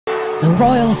The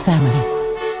royal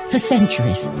family, for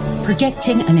centuries,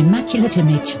 projecting an immaculate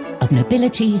image of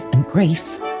nobility and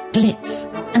grace,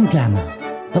 glitz and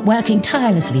glamour, but working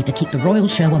tirelessly to keep the royal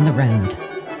show on the road,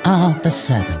 are the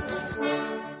servants.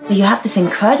 You have this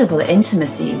incredible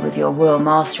intimacy with your royal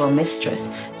master or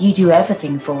mistress. You do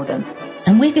everything for them.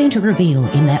 And we're going to reveal,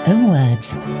 in their own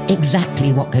words,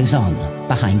 exactly what goes on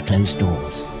behind closed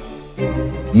doors.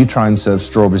 You try and serve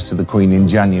strawberries to the Queen in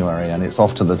January and it's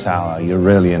off to the Tower, you're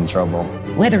really in trouble.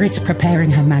 Whether it's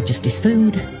preparing Her Majesty's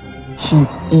food... She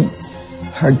eats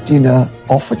her dinner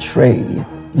off a tray,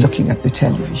 looking at the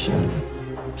television.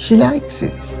 She likes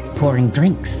it. Pouring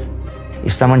drinks.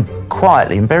 If someone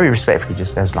quietly and very respectfully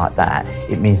just goes like that,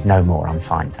 it means no more, I'm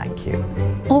fine, thank you.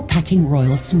 Or packing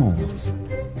royal smalls.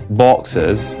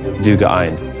 Boxes do get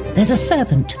ironed. There's a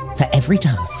servant for every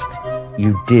task.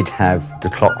 You did have the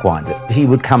clock winder. He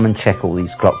would come and check all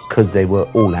these clocks because they were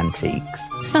all antiques.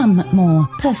 Some more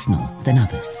personal than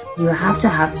others. You have to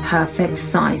have perfect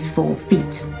size for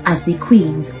feet as the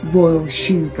Queen's royal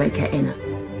shoe breaker inner.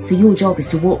 So your job is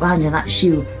to walk around in that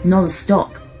shoe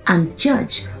non-stop and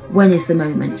judge when is the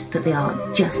moment that they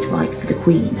are just right for the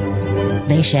Queen.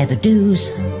 They share the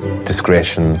do's,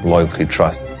 Discretion, loyalty,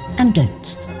 trust. and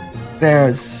don'ts.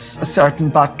 There's a certain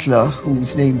butler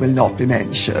whose name will not be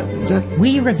mentioned.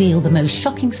 We reveal the most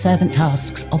shocking servant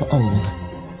tasks of old.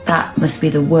 That must be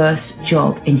the worst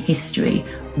job in history,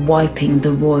 wiping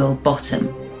the royal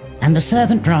bottom. And the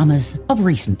servant dramas of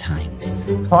recent times.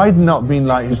 If I'd not been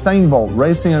like Usain Bolt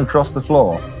racing across the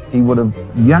floor, he would have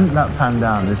yanked that pan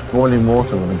down, this boiling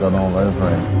water would have gone all over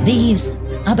him. These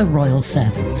are the royal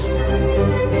servants,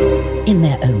 in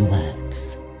their own words.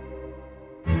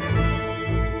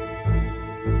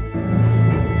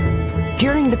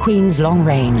 During the Queen's long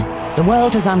reign, the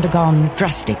world has undergone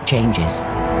drastic changes.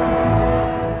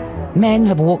 Men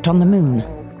have walked on the moon.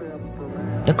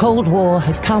 The Cold War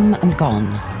has come and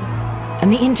gone,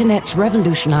 and the internet's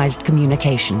revolutionized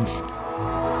communications.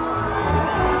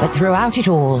 But throughout it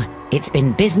all, it's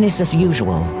been business as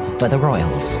usual for the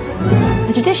royals.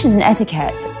 The traditions and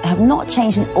etiquette have not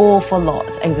changed an awful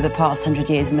lot over the past 100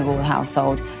 years in the royal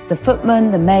household. The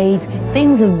footmen, the maids,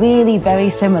 things are really very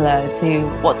similar to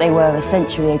what they were a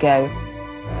century ago.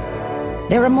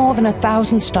 There are more than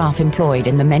 1,000 staff employed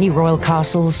in the many royal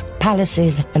castles,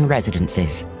 palaces and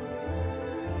residences,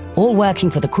 all working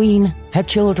for the Queen, her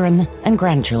children and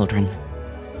grandchildren,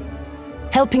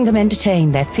 helping them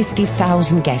entertain their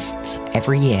 50,000 guests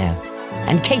every year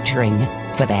and catering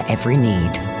for their every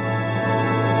need.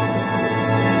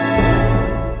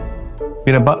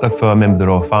 Being a butler for a member of the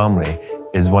royal family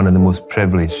is one of the most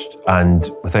privileged and,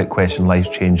 without question,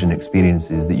 life-changing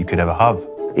experiences that you could ever have.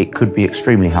 It could be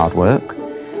extremely hard work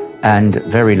and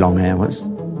very long hours,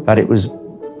 but it was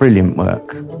brilliant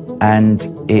work, and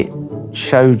it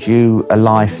showed you a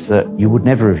life that you would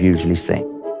never have usually seen.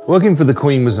 Working for the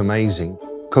Queen was amazing.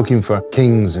 Cooking for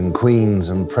kings and queens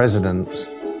and presidents,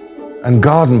 and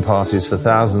garden parties for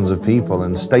thousands of people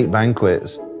and state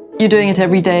banquets. You're doing it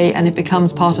every day and it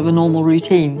becomes part of a normal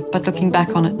routine. But looking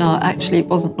back on it now, actually it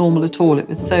wasn't normal at all. It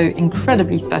was so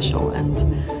incredibly special and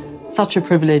such a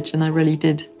privilege, and I really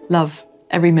did love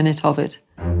every minute of it.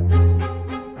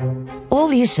 All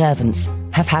these servants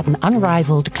have had an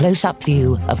unrivaled close-up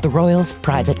view of the royals'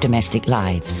 private domestic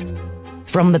lives.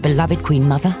 From the beloved Queen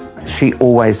Mother. She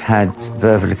always had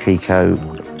Veuve le Clicquot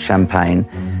champagne,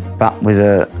 but with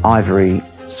an ivory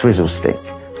swizzle stick,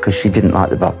 because she didn't like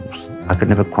the bubbles. I could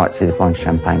never quite see the point of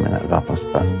champagne without the bubbles,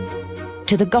 but...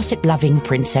 To the gossip-loving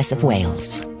Princess of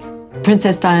Wales.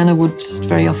 Princess Diana would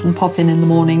very often pop in the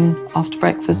morning after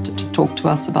breakfast to just talk to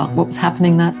us about what was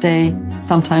happening that day.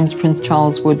 Sometimes Prince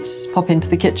Charles would pop into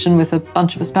the kitchen with a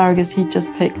bunch of asparagus he'd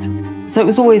just picked. So it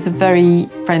was always a very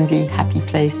friendly, happy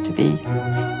place to be.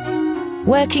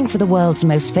 Working for the world's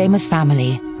most famous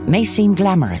family may seem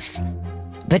glamorous,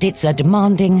 but it's a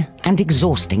demanding and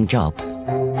exhausting job.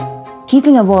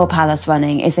 Keeping a royal palace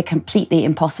running is a completely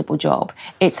impossible job.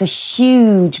 It's a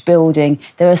huge building.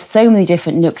 There are so many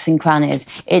different nooks and crannies.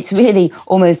 It's really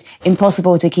almost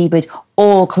impossible to keep it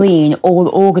all clean, all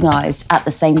organised at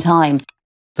the same time.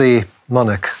 The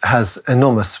monarch has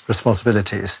enormous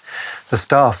responsibilities. The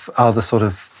staff are the sort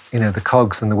of, the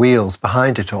cogs and the wheels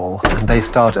behind it all, and they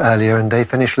start earlier and they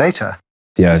finish later.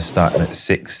 Yeah, starting at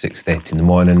 6:30 in the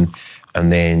morning,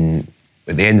 and then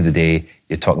at the end of the day,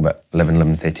 you're talking about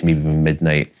 11:30, maybe even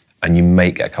midnight, and you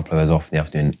might get a couple of hours off in the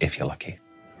afternoon if you're lucky.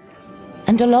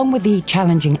 And along with the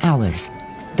challenging hours,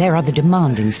 there are the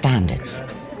demanding standards,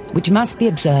 which must be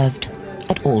observed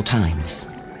at all times.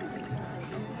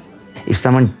 If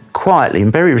someone quietly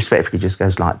and very respectfully just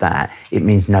goes like that, it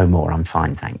means no more, I'm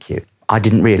fine, thank you. I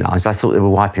didn't realise. I thought they were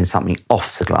wiping something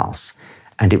off the glass,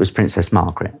 and it was Princess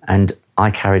Margaret. And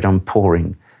I carried on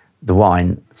pouring the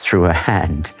wine through her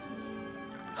hand.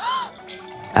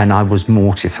 And I was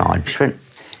mortified. She went,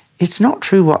 "It's not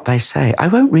true what they say. I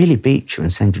won't really beat you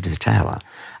and send you to the Tower."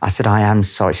 I said, "I am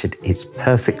sorry." She said, "It's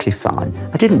perfectly fine."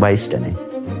 I didn't waste any.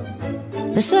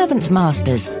 The servants'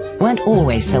 masters weren't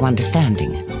always so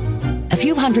understanding. A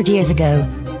few hundred years ago,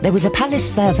 there was a palace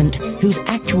servant whose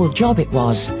actual job it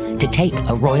was to take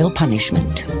a royal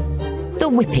punishment. The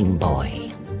whipping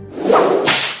boy.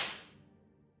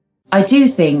 I do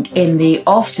think in the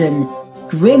often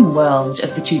grim world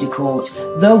of the Tudor court,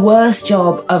 the worst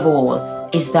job of all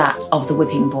is that of the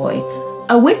whipping boy.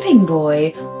 A whipping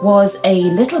boy was a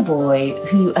little boy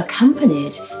who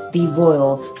accompanied the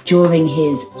royal during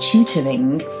his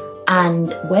tutoring,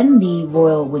 and when the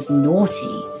royal was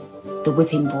naughty, the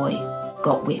whipping boy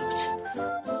got whipped.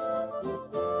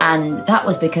 And that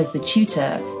was because the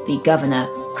tutor, the governor,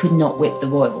 could not whip the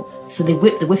royal, so they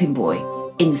whipped the whipping boy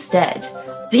instead.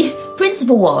 The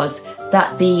principle was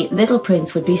that the little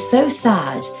prince would be so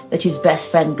sad that his best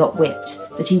friend got whipped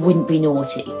that he wouldn't be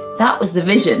naughty. That was the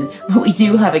vision, but we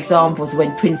do have examples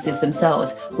when princes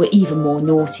themselves were even more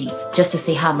naughty, just to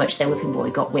see how much their whipping boy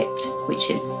got whipped, which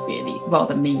is really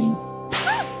rather mean.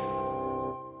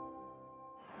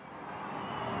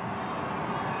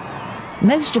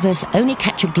 Most of us only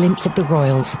catch a glimpse of the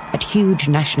royals at huge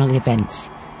national events.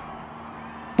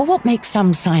 But what makes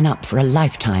some sign up for a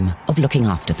lifetime of looking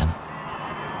after them?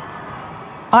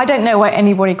 I don't know why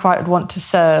anybody quite would want to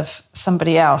serve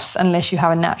somebody else unless you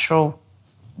have a natural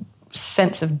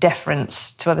sense of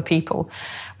deference to other people,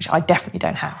 which I definitely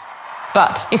don't have.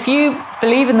 But if you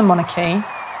believe in the monarchy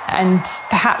and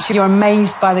perhaps you're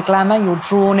amazed by the glamour, you're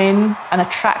drawn in and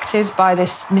attracted by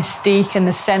this mystique and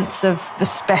the sense of the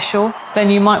special, then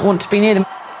you might want to be near them.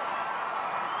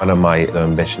 One of my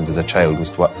ambitions as a child was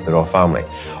to work for the royal family.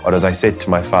 Or as I said to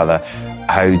my father,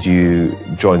 "How do you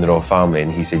join the royal family?"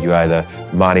 And he said, "You either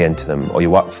marry into them or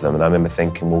you work for them." And I remember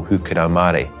thinking, well, who could I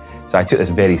marry? So I took this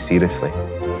very seriously.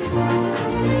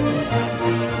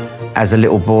 As a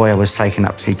little boy, I was taken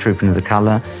up to see Trooping of the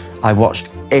Colour. I watched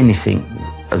anything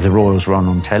the royals were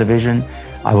on television.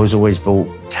 I was always bought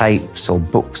tapes or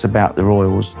books about the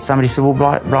royals. Somebody said, "Well,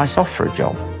 write off for a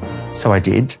job." So I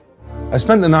did. I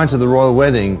spent the night of the royal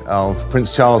wedding of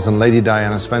Prince Charles and Lady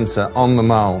Diana Spencer on the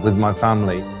Mall with my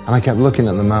family. And I kept looking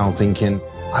at the Mall thinking,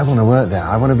 I want to work there.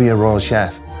 I want to be a royal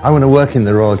chef. I want to work in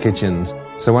the royal kitchens.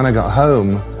 So when I got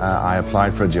home, I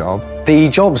applied for a job. The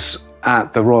jobs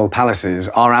at the royal palaces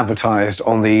are advertised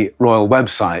on the royal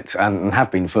website and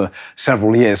have been for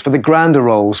several years. For the grander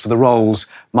roles, for the roles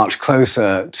much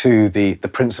closer to the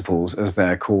principals, as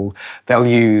they're called, they'll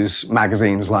use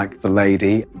magazines like The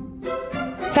Lady.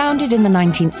 Founded in the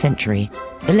 19th century,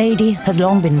 The Lady has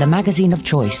long been the magazine of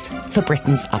choice for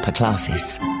Britain's upper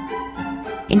classes.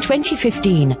 In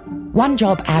 2015, one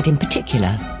job ad in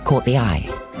particular caught the eye.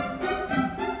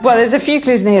 Well, there's a few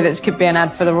clues in here that could be an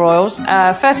ad for the royals.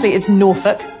 Firstly, it's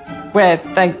Norfolk, where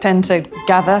they tend to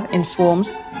gather in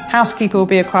swarms. Housekeeper will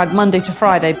be required Monday to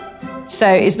Friday. So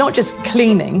it's not just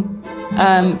cleaning,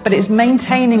 but it's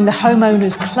maintaining the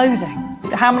homeowner's clothing.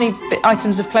 How many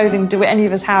items of clothing do any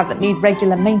of us have that need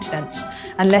regular maintenance,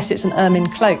 unless it's an ermine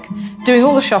cloak? Doing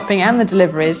all the shopping and the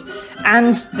deliveries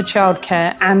and the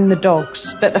childcare and the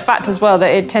dogs. But the fact as well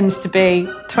that it tends to be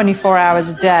 24 hours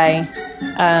a day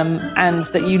and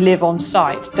that you live on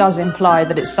site does imply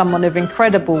that it's someone of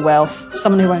incredible wealth,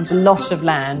 someone who owns a lot of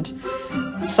land,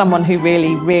 someone who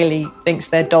really, really thinks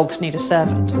their dogs need a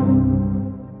servant.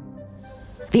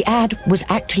 The ad was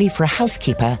actually for a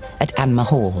housekeeper at Anmer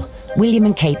Hall, William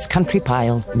and Kate's country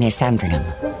pile near Sandringham.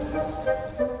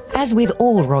 As with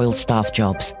all royal staff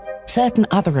jobs, certain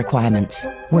other requirements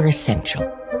were essential.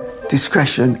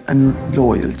 Discretion and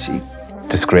loyalty.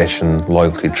 Discretion,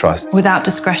 loyalty, trust. Without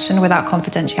discretion, without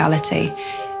confidentiality,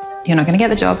 you're not going to get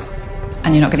the job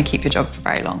and you're not going to keep your job for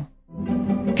very long.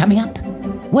 Coming up,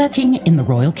 working in the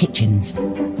royal kitchens,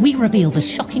 we reveal the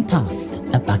shocking past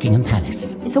of Buckingham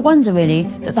Palace. It's a wonder, really,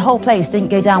 that the whole place didn't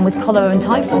go down with cholera and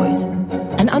typhoid.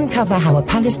 And uncover how a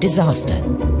palace disaster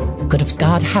could have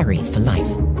scarred Harry for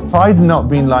life. If I'd not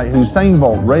been like Usain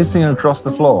Bolt racing across the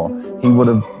floor, he would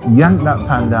have yanked that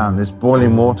pan down. This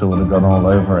boiling water would have gone all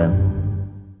over him.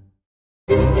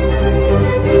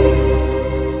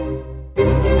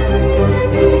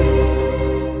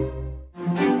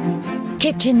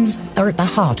 Kitchens are at the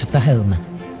heart of the home,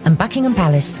 and Buckingham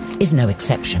Palace is no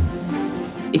exception.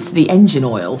 It's the engine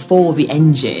oil for the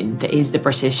engine that is the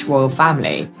British royal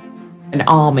family. An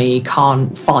army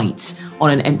can't fight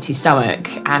on an empty stomach,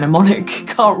 and a monarch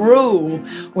can't rule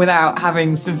without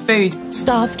having some food.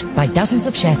 Staffed by dozens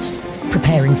of chefs,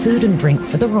 preparing food and drink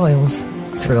for the royals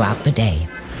throughout the day.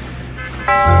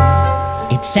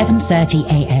 It's 7:30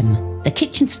 a.m., the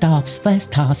kitchen staff's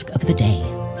first task of the day,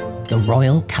 the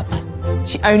royal cuppa.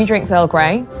 She only drinks Earl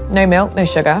Grey, no milk, no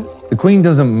sugar. The Queen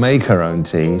doesn't make her own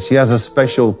tea. She has a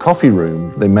special coffee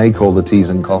room. They make all the teas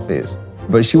and coffees.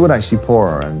 But she would actually pour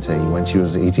her own tea when she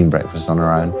was eating breakfast on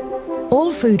her own.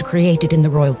 All food created in the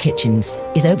royal kitchens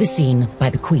is overseen by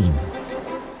the Queen.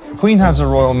 The Queen has a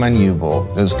royal menu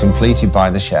book that's completed by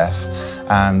the chef,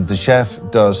 and the chef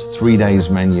does 3 days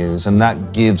menus, and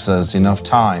that gives us enough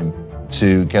time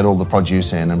to get all the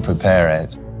produce in and prepare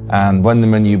it. And when the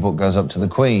menu book goes up to the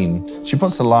Queen, she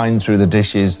puts a line through the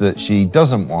dishes that she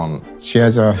doesn't want. She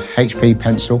has a HP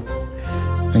pencil,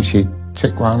 and she'd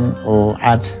tick one or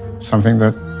add something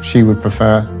that she would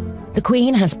prefer. The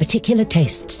Queen has particular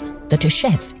tastes that a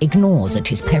chef ignores at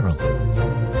his peril.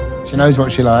 She knows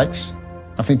what she likes.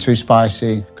 Nothing too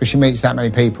spicy, because she meets that many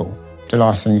people. The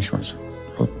last thing she wants,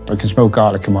 I can smell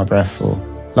garlic in my breath, or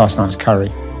last night's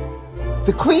curry.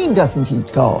 The Queen doesn't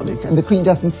eat garlic, and the Queen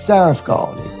doesn't serve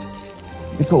garlic,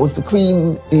 because the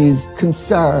Queen is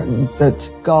concerned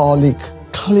that garlic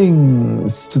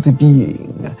clings to the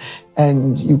being,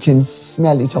 and you can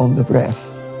smell it on the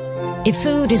breath. If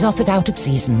food is offered out of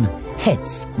season,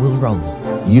 heads will roll.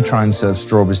 You try and serve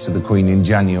strawberries to the Queen in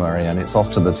January and it's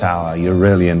off to the tower, you're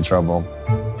really in trouble.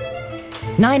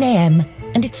 9 a.m.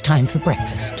 and it's time for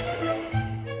breakfast.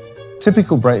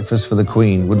 Typical breakfast for the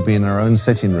Queen would be in her own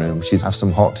sitting room. She'd have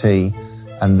some hot tea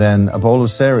and then a bowl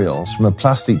of cereals from a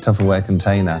plastic Tupperware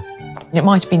container. It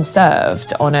might have been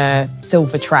served on a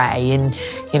silver tray in,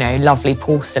 lovely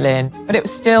porcelain, but it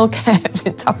was still kept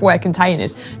in Tupperware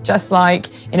containers, just like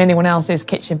in anyone else's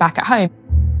kitchen back at home.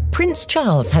 Prince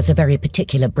Charles has a very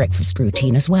particular breakfast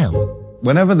routine as well.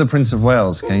 Whenever the Prince of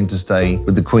Wales came to stay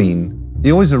with the Queen,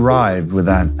 he always arrived with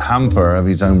a hamper of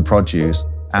his own produce,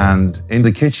 and in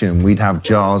the kitchen we'd have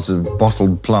jars of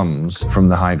bottled plums from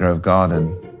the Highgrove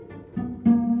Garden.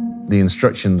 The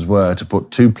instructions were to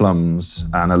put 2 plums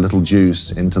and a little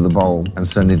juice into the bowl and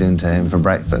send it in to him for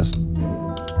breakfast.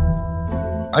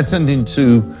 I'd send in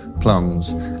 2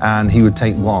 plums and he would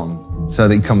take 1, so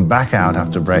they'd come back out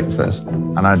after breakfast,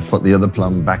 and I'd put the other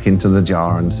plum back into the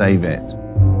jar and save it.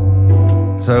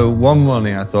 So one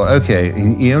morning I thought, okay,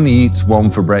 he only eats 1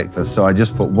 for breakfast, so I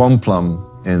just put 1 plum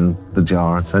in the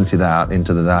jar and sent it out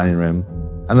into the dining room.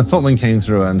 And the footman came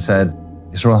through and said,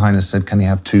 His Royal Highness said, can you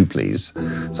have 2, please?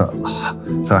 So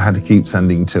I had to keep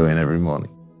sending 2 in every morning.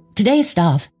 Today's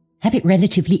staff have it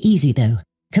relatively easy, though,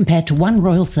 compared to one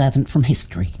royal servant from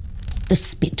history, the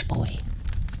Spit Boy.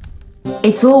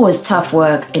 It's always tough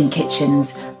work in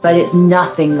kitchens, but it's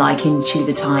nothing like in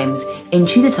Tudor times. In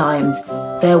Tudor times,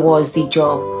 there was the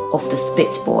job of the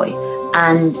Spit Boy,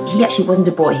 and he actually wasn't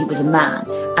a boy, he was a man,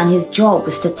 and his job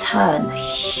was to turn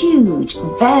huge,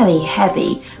 very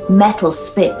heavy metal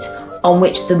spit on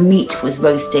which the meat was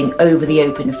roasting over the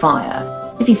open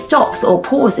fire. If he stops or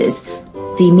pauses,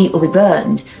 the meat will be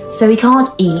burned. So he can't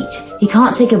eat, he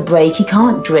can't take a break, he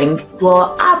can't drink. You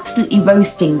are absolutely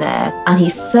roasting there, and he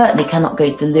certainly cannot go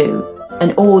to the loo.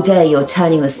 And all day you're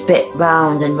turning the spit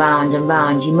round and round and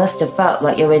round. You must have felt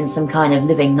like you're in some kind of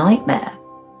living nightmare.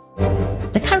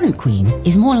 The current Queen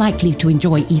is more likely to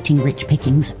enjoy eating rich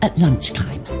pickings at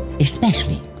lunchtime,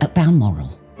 especially at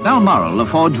Balmoral. Balmoral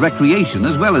affords recreation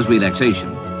as well as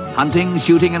relaxation. Hunting,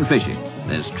 shooting and fishing.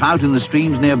 There's trout in the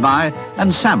streams nearby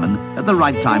and salmon at the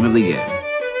right time of the year.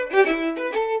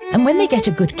 And when they get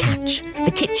a good catch,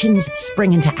 the kitchens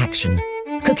spring into action,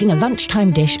 cooking a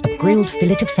lunchtime dish of grilled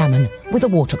fillet of salmon with a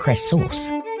watercress sauce,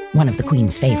 one of the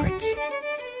Queen's favourites.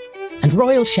 And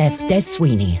royal chef Des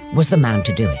Sweeney was the man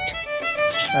to do it.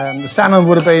 The salmon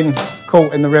would have been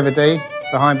caught in the River Dee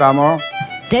behind Balmoral.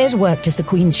 Des worked as the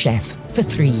Queen's chef for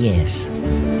 3 years.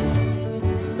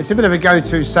 It's a bit of a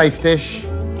go-to safe dish,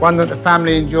 one that the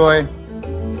family enjoy,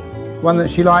 one that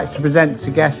she likes to present to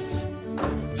guests.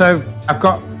 So I've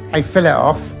got a fillet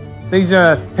off. These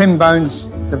are pin bones,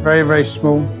 they're very, very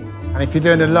small. And if you're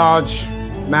doing a large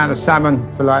amount of salmon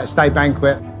for like a state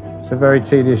banquet, it's a very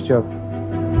tedious job.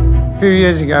 A few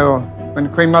years ago, when the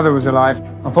Queen Mother was alive,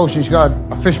 unfortunately she got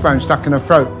a fishbone stuck in her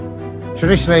throat.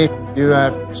 Traditionally, you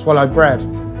swallow bread,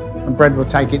 and bread will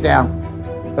take it down.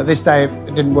 But this day,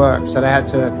 it didn't work, so they had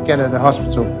to get her to the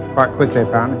hospital quite quickly,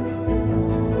 apparently.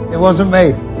 It wasn't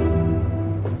me.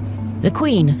 The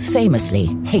Queen famously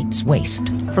hates waste.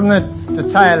 From the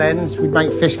tail ends, we'd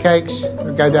make fish cakes.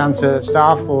 We'd go down to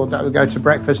staff, or that would go to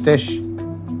breakfast dish.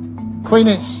 Queen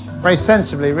eats very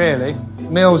sensibly, really.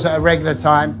 meals at a regular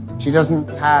time. She doesn't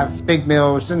have big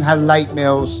meals, doesn't have late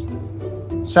meals.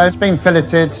 So it's been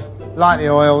filleted, lightly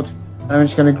oiled, and I'm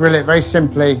just going to grill it very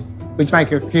simply. We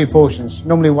make a few portions,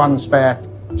 normally one spare,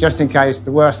 just in case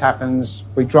the worst happens,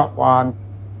 we drop one,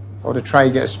 or the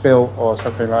tray gets spilt, or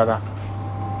something like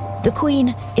that. The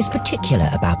Queen is particular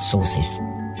about sauces,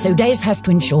 so Days has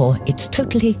to ensure it's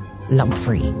totally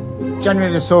lump-free.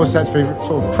 Generally, the sauce has to be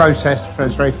sort of processed so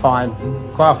it's very fine.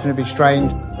 Quite often it'll be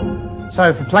strained.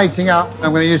 So for plating up,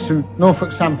 I'm going to use some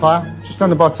Norfolk Samphire, just on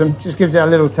the bottom, just gives it a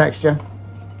little texture.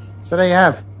 So there you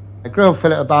have a grilled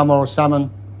fillet of Balmoral salmon,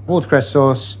 watercress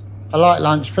sauce, a light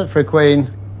lunch fit for a queen.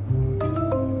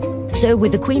 So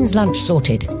with the Queen's lunch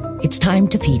sorted, it's time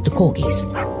to feed the corgis.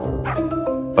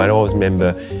 I always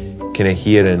remember kind of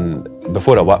hearing,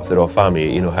 before I worked for the royal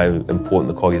family, you know, how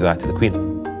important the corgis are to the Queen.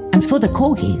 And for the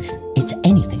corgis, it's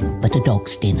anything but a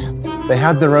dog's dinner. They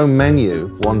had their own menu.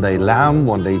 One day lamb,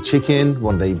 one day chicken,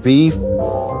 one day beef,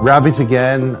 rabbit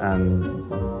again,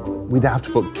 and we'd have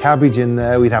to put cabbage in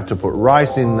there, we'd have to put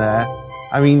rice in there.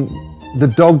 I mean, the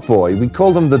dog boy, we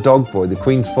called him the dog boy, the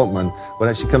Queen's footman, would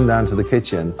actually come down to the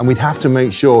kitchen, and we'd have to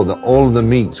make sure that all of the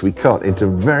meats we cut into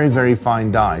very, very fine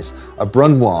dice, a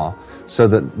brunoise, so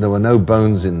that there were no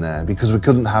bones in there, because we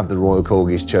couldn't have the royal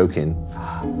corgis choking.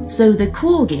 So the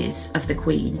corgis of the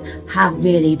Queen have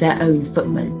really their own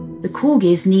footman. The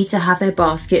corgis need to have their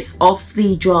baskets off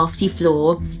the drafty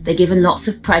floor. They're given lots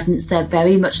of presents. They're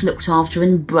very much looked after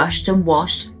and brushed and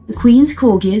washed. The Queen's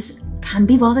corgis can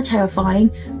be rather terrifying.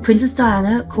 Princess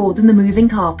Diana called them the moving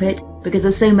carpet because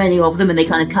there's so many of them and they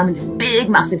kind of come in this big,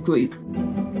 massive group.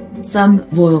 Some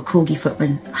royal corgi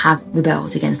footmen have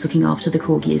rebelled against looking after the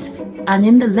corgis. And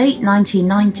in the late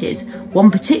 1990s,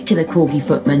 one particular corgi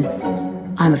footman,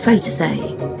 I'm afraid to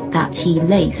say, that he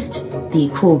laced the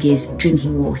corgis'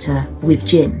 drinking water with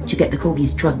gin to get the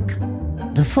corgis drunk.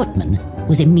 The footman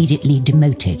was immediately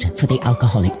demoted for the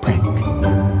alcoholic prank.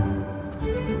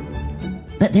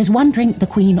 But there's one drink the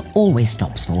Queen always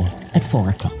stops for at 4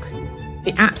 o'clock.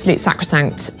 The absolute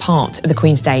sacrosanct part of the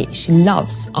Queen's day, she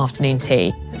loves afternoon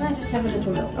tea. Can I just have a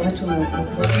little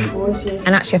look?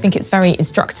 And actually, I think it's very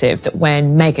instructive that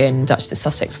when Meghan, Duchess of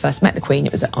Sussex, first met the Queen,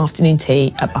 it was at afternoon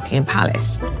tea at Buckingham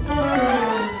Palace.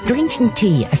 Drinking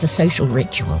tea as a social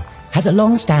ritual has a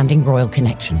long-standing royal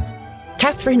connection.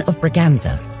 Catherine of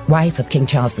Braganza, wife of King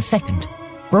Charles II,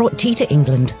 brought tea to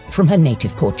England from her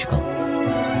native Portugal.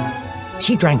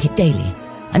 She drank it daily,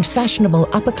 and fashionable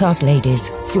upper-class ladies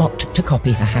flocked to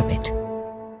copy her habit.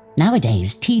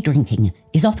 Nowadays, tea drinking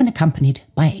is often accompanied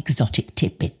by exotic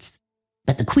tidbits,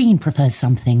 but the Queen prefers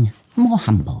something more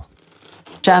humble.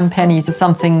 Jam pennies are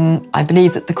something I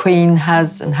believe that the Queen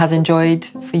has and has enjoyed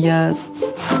for years.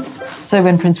 So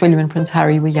when Prince William and Prince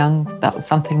Harry were young, that was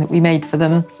something that we made for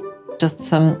them. Just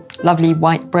some lovely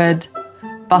white bread,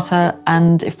 butter,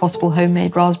 and, if possible,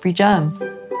 homemade raspberry jam.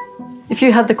 If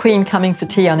you had the Queen coming for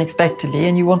tea unexpectedly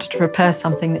and you wanted to prepare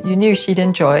something that you knew she'd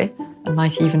enjoy and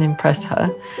might even impress her,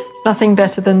 it's nothing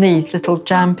better than these little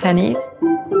jam pennies.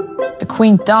 The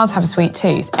Queen does have a sweet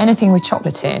tooth, anything with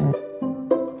chocolate in.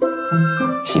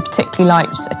 She particularly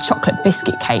likes a chocolate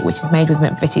biscuit cake, which is made with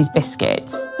McVitie's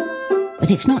biscuits.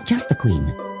 But it's not just the Queen.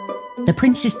 The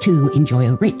princes too enjoy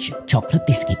a rich chocolate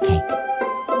biscuit cake.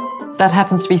 That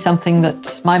happens to be something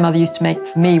that my mother used to make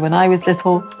for me when I was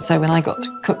little. So when I got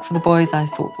to cook for the boys, I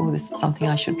thought, oh, this is something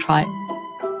I should try.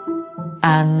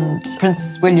 And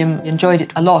Prince William enjoyed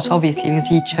it a lot, obviously, because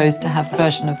he chose to have a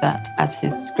version of that as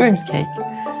his groom's cake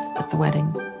at the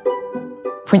wedding.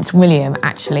 Prince William,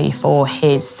 actually, for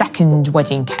his second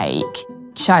wedding cake,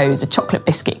 chose a chocolate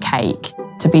biscuit cake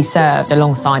to be served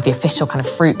alongside the official kind of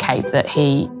fruit cake that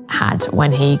he had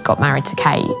when he got married to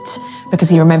Kate, because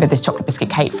he remembered this chocolate biscuit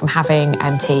cake from having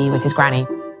tea with his granny.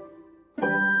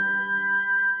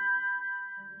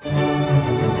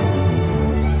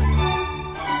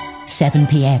 "7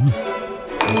 p.m.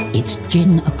 It's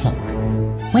gin o'clock.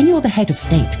 When you're the head of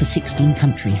state for 16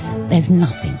 countries, there's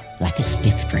nothing like a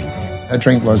stiff drink. A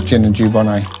drink was gin and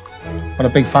Dubonnet. On a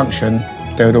big function,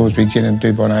 there would always be gin and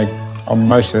Dubonnet on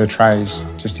most of the trays,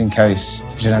 just in case.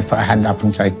 You should have to put a hand up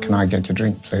and say, can I get a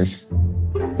drink, please?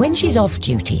 When she's off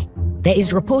duty, there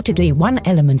is reportedly one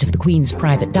element of the Queen's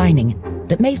private dining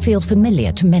that may feel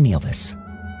familiar to many of us.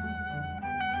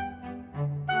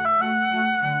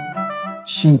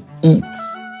 She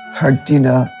eats her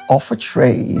dinner off a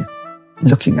tray,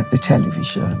 looking at the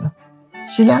television.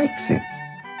 She likes it.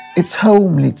 It's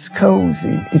homely, it's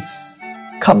cozy, it's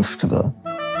comfortable.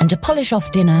 And to polish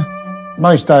off dinner...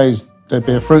 Most days, there'd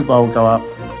be a fruit bowl go up.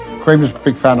 Queen was a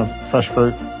big fan of fresh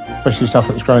fruit, especially stuff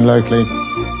that was grown locally.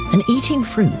 And eating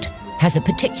fruit has a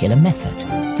particular method.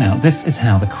 Now, this is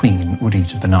how the Queen would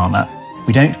eat a banana.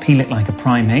 We don't peel it like a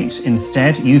primate.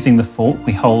 Instead, using the fork,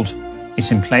 we hold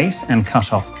it in place and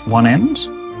cut off one end.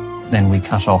 Then we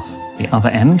cut off the other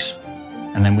end.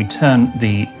 And then we turn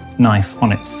the knife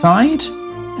on its side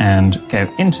and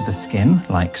go into the skin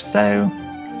like so,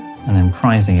 and then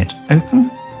prising it open,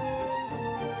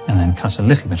 and then cut a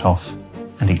little bit off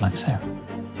and eat like so.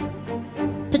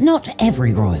 But not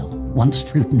every royal wants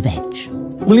fruit and veg.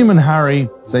 William and Harry,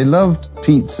 they loved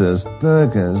pizzas,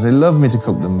 burgers. They loved me to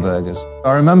cook them burgers.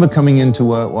 I remember coming into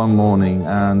work one morning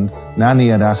and Nanny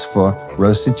had asked for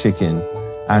roasted chicken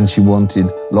and she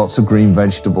wanted lots of green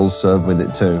vegetables served with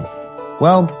it too.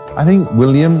 Well, I think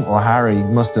William or Harry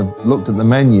must have looked at the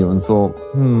menu and thought,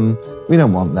 we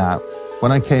don't want that.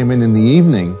 When I came in the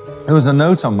evening, there was a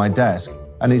note on my desk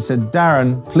and it said,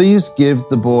 Darren, please give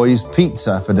the boys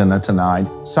pizza for dinner tonight,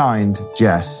 signed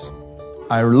Jess.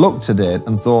 I looked at it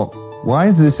and thought, why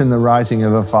is this in the writing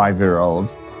of a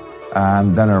 5-year-old?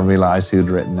 And then I realized who'd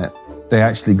written it. They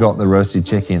actually got the roasted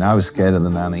chicken. I was scared of the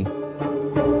nanny.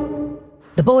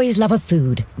 The boys' love of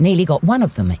food nearly got one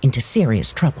of them into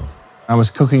serious trouble. I was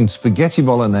cooking spaghetti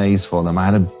bolognese for them. I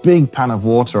had a big pan of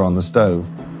water on the stove.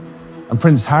 And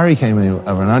Prince Harry came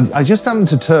over and I just happened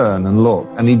to turn and look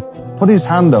and he put his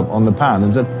hand up on the pan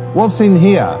and said, what's in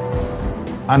here?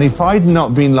 And if I'd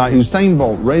not been like Usain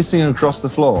Bolt racing across the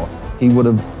floor, he would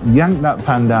have yanked that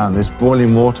pan down. This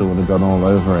boiling water would have gone all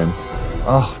over him.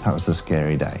 Oh, that was a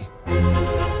scary day.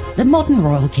 The modern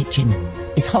royal kitchen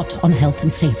is hot on health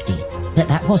and safety, but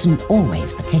that wasn't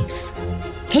always the case.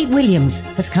 Kate Williams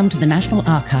has come to the National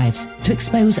Archives to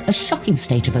expose a shocking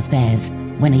state of affairs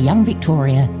when a young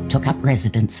Victoria took up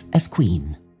residence as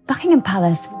Queen. Buckingham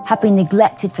Palace had been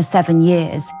neglected for 7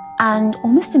 years, and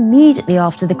almost immediately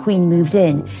after the Queen moved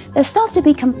in, there started to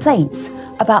be complaints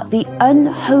about the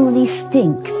unholy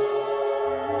stink.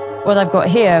 What I've got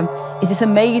here is this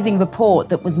amazing report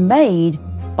that was made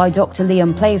by Dr.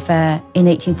 Liam Playfair in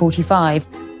 1845.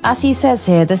 As he says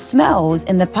here, the smells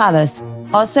in the palace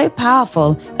are so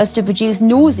powerful as to produce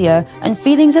nausea and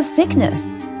feelings of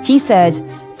sickness. He said,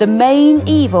 the main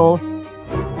evil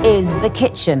is the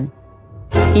kitchen.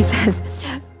 He says,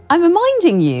 I'm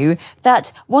reminding you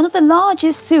that one of the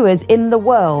largest sewers in the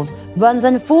world runs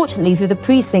unfortunately through the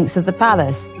precincts of the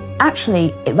palace. Actually,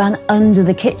 it ran under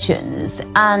the kitchens,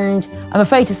 and I'm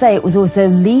afraid to say it was also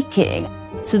leaking.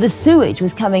 So the sewage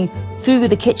was coming through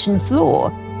the kitchen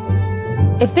floor.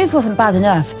 If this wasn't bad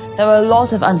enough, there are a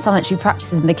lot of unsanitary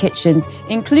practices in the kitchens,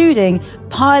 including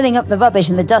piling up the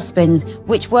rubbish in the dustbins,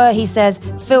 which were, he says,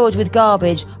 filled with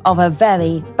garbage of a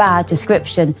very bad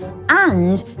description.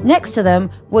 And next to them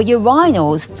were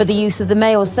urinals for the use of the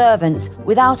male servants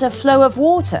without a flow of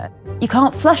water. You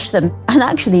can't flush them. And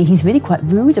actually, he's really quite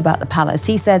rude about the palace.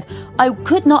 He says, I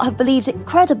could not have believed it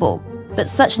credible that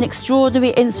such an extraordinary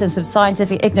instance of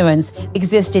scientific ignorance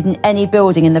existed in any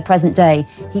building in the present day.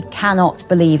 He cannot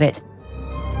believe it.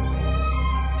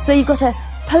 So you've got a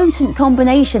potent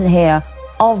combination here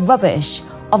of rubbish,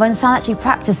 of unsanitary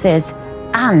practices,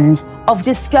 and of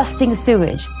disgusting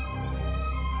sewage.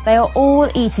 They are all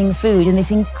eating food in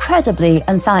these incredibly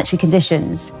unsanitary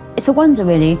conditions. It's a wonder,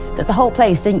 really, that the whole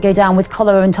place didn't go down with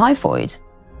cholera and typhoid.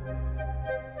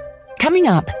 Coming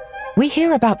up, we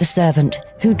hear about the servant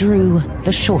who drew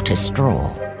the shortest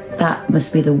straw. That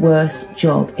must be the worst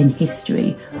job in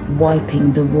history,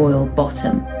 wiping the royal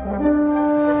bottom.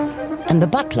 And the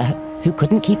butler who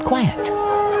couldn't keep quiet.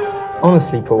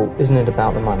 Honestly, Paul, isn't it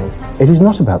about the money? It is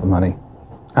not about the money.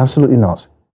 Absolutely not.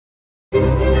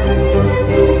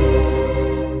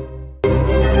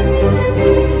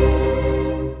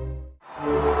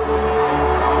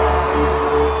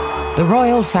 The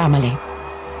royal family,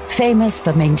 famous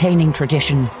for maintaining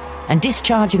tradition and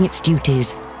discharging its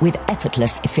duties with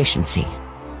effortless efficiency.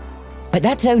 But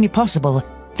that's only possible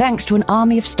thanks to an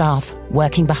army of staff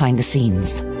working behind the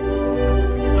scenes.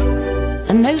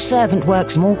 And no servant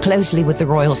works more closely with the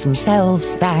royals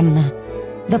themselves than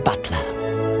the butler.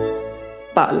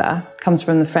 Butler comes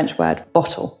from the French word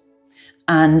bottle,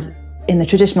 and in the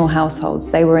traditional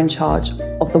households they were in charge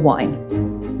of the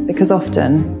wine, because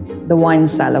often the wine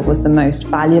cellar was the most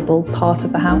valuable part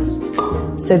of the house.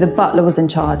 So the butler was in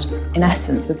charge, in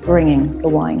essence, of bringing the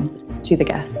wine to the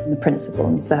guests and the principal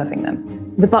and serving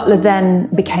them. The butler then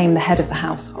became the head of the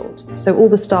household. So all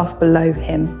the staff below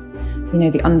him, you know,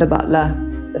 the under butler,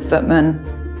 the footman,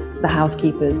 the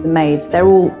housekeepers, the maids, they're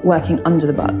all working under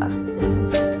the butler.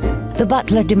 The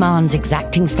butler demands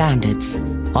exacting standards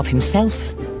of himself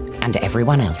and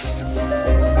everyone else.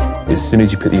 As soon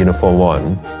as you put the uniform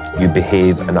on, you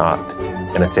behave and act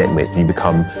in a certain way. You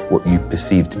become what you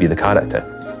perceive to be the character.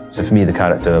 So for me, the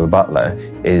character of a butler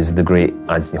is the great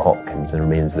Anthony Hopkins in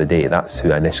Remains of the Day. That's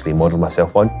who I initially modelled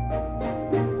myself on.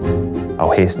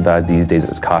 I'll hasten to add these days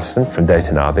it's Carson from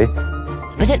Downton Abbey.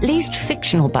 But at least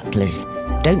fictional butlers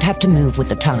don't have to move with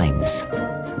the times.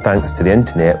 Thanks to the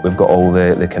internet, we've got all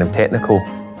the kind of technical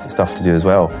stuff to do as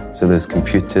well. So there's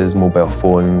computers, mobile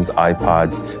phones,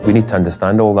 iPads. We need to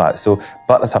understand all that. So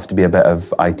butlers have to be a bit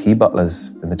of IT butlers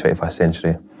in the 21st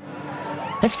century.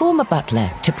 As former butler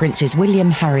to Princes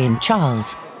William, Harry and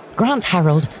Charles, Grant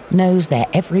Harold knows their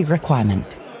every requirement,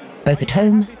 both at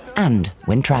home and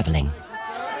when travelling.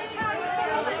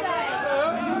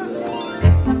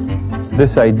 So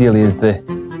this ideally is the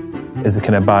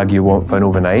kind of bag you want for an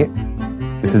overnight.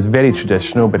 This is very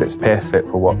traditional, but it's perfect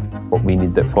for what we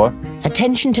need it for.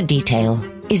 Attention to detail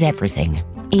is everything,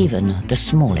 even the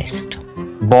smallest.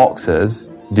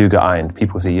 Boxes do get ironed.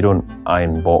 People say you don't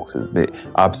iron boxes, but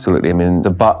absolutely. I mean, the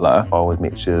butler always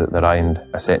makes sure that they're ironed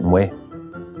a certain way.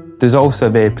 There's also a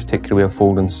very particular way of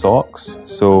folding socks.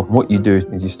 So what you do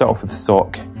is you start off with the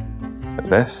sock like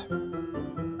this.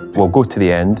 We'll go to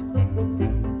the end,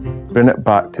 bring it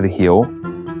back to the heel,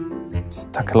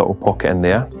 just tuck a little pocket in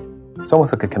there. It's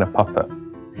almost like a kind of puppet.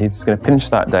 You're just going to pinch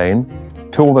that down,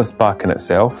 pull this back in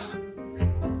itself,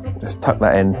 just tuck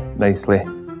that in nicely,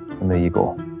 and there you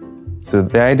go. So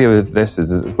the idea with this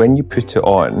is when you put it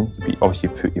on, obviously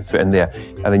you put your foot in there,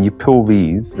 and then you pull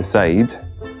the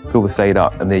side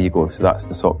up, and there you go. So that's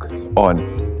the socks on.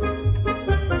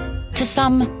 To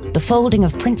some, the folding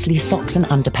of princely socks and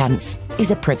underpants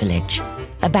is a privilege,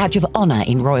 a badge of honour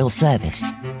in royal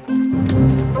service.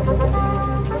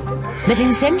 But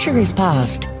in centuries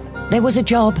past, there was a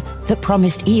job that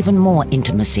promised even more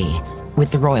intimacy with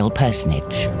the royal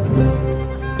personage.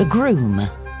 The groom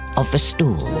of the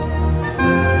stool.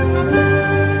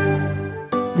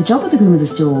 The job of the groom of the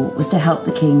stool was to help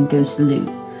the king go to the loo,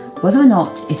 whether or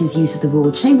not it is use of the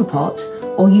royal chamber pot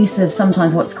or use of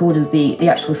sometimes what's called as the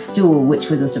actual stool, which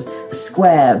was a sort of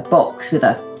square box with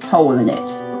a hole in it.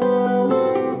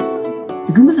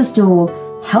 The groom of the stool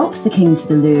helps the king to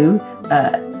the loo,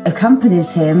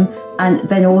 accompanies him, and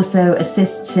then also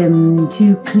assists him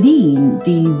to clean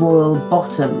the royal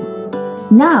bottom.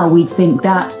 Now we'd think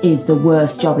that is the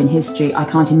worst job in history. I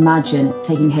can't imagine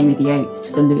taking Henry VIII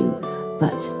to the loo.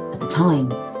 But at the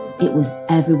time, it was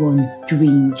everyone's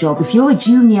dream job. If you're a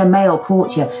junior male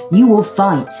courtier, you will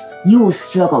fight, you will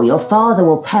struggle, your father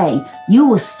will pay, you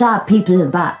will stab people in the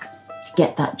back to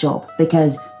get that job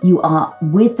because you are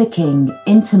with the king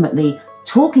intimately,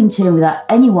 talking to him without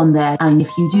anyone there. And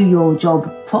if you do your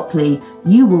job properly,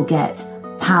 you will get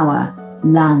power,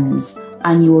 lands,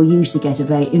 and you will usually get a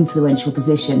very influential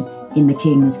position in the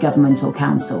king's government or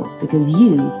council because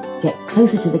you get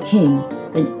closer to the king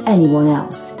than anyone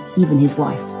else, even his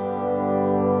wife.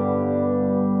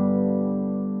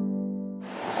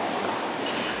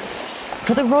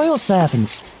 For the royal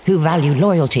servants, who value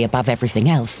loyalty above everything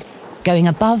else, going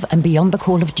above and beyond the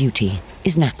call of duty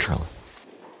is natural.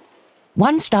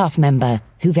 One staff member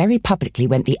who very publicly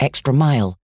went the extra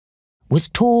mile was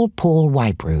Tall Paul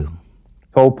Wybrew.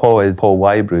 Tall Paul is Paul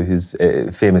Wybrew, who's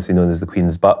famously known as the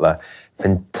Queen's butler.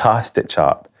 Fantastic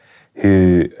chap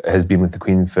who has been with the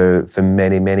Queen for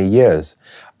many, many years.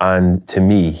 And to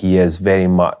me, he is very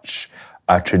much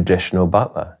a traditional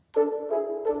butler.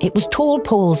 It was Tall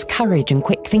Paul's courage and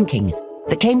quick thinking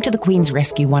that came to the Queen's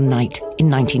rescue one night in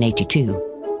 1982,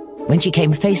 when she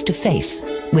came face to face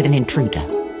with an intruder.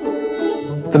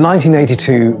 The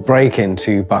 1982 break-in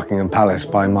to Buckingham Palace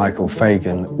by Michael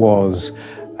Fagan was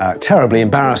terribly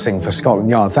embarrassing for Scotland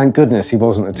Yard. Thank goodness he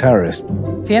wasn't a terrorist.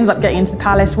 He ends up getting into the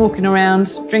palace, walking around,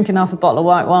 drinking half a bottle of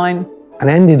white wine. And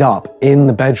ended up in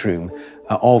the bedroom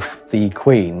of the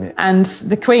Queen. And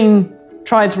the Queen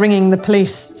tried ringing the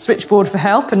police switchboard for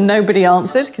help and nobody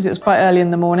answered because it was quite early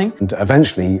in the morning. And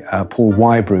eventually, Paul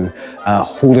Wybrew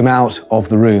hauled him out of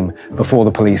the room before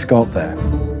the police got there.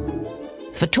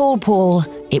 For Tall Paul,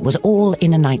 it was all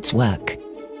in a night's work.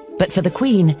 But for the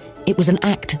Queen, it was an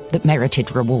act that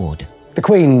merited reward. The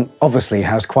Queen obviously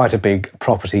has quite a big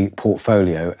property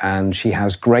portfolio and she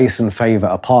has grace and favour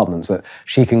apartments that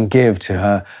she can give to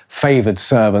her favoured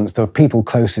servants, the people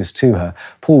closest to her.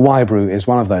 Paul Wybrew is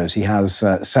one of those. He has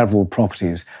several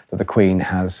properties that the Queen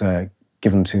has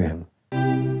given to him.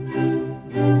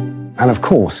 And of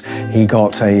course, he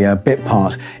got a bit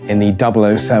part in the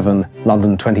 007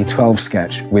 London 2012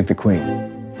 sketch with the Queen.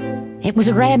 It was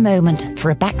a rare moment for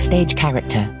a backstage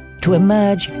character to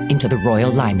emerge into the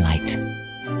royal limelight.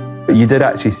 But you did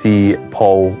actually see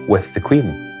Paul with the Queen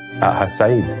at her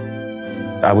side.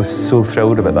 I was so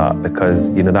thrilled about that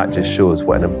because, you know, that just shows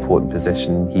what an important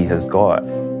position he has got.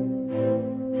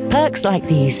 Perks like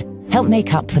these help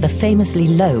make up for the famously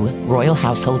low royal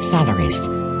household salaries.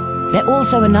 They're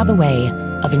also another way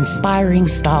of inspiring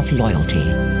staff loyalty.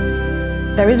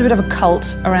 There is a bit of a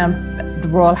cult around the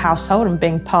royal household and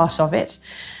being part of it.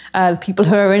 The people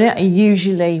who are in it are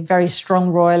usually very strong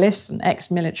royalists and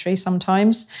ex-military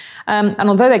sometimes. And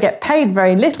although they get paid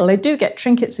very little, they do get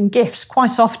trinkets and gifts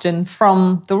quite often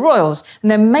from the royals. And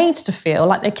they're made to feel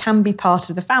like they can be part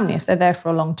of the family if they're there for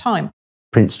a long time.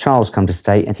 Prince Charles come to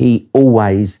stay, and he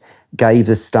always gave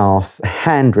the staff a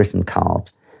handwritten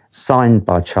card signed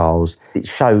by Charles. It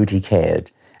showed he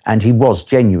cared, and he was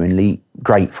genuinely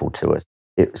grateful to us.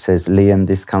 It says, "Liam,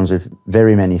 this comes with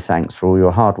very many thanks for all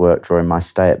your hard work during my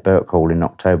stay at Burke Hall in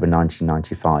October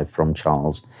 1995 from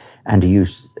Charles." And he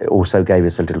also gave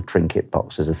us a little trinket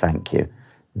box as a thank you.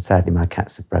 And sadly, my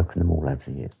cats have broken them all over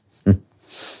the years.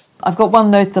 I've got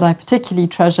one note that I particularly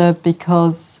treasure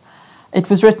because it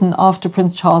was written after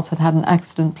Prince Charles had had an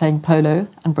accident playing polo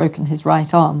and broken his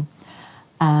right arm.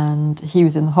 And he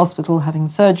was in the hospital having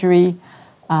surgery.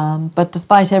 But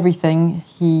despite everything,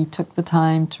 he took the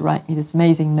time to write me this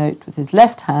amazing note with his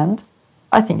left hand.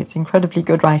 I think it's incredibly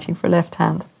good writing for a left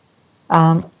hand.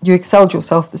 "You excelled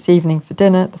yourself this evening for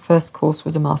dinner. The first course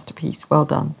was a masterpiece. Well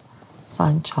done."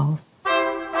 Signed, Charles.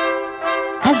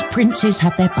 As princes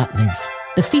have their butlers,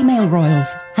 the female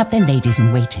royals have their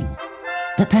ladies-in-waiting.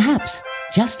 But perhaps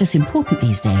just as important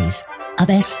these days are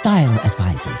their style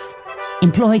advisors,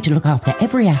 employed to look after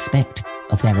every aspect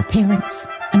of their appearance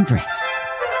and dress.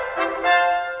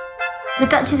 The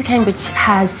Duchess of Cambridge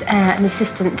has an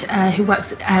assistant who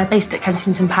works based at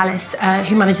Kensington Palace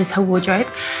who manages her wardrobe.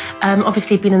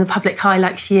 Obviously, being in the public eye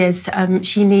like she is,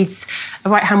 she needs a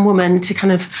right-hand woman to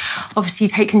kind of obviously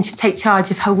take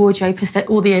charge of her wardrobe for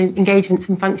all the engagements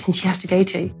and functions she has to go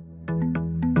to.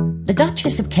 The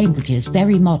Duchess of Cambridge's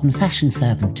very modern fashion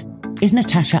servant is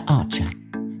Natasha Archer,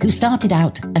 who started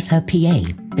out as her PA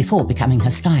before becoming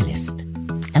her stylist.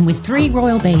 And with 3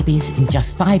 royal babies in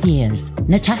just 5 years,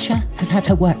 Natasha has had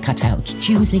her work cut out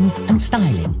choosing and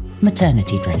styling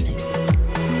maternity dresses.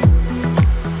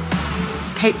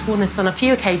 Kate's worn this on a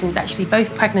few occasions, actually,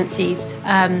 both pregnancies.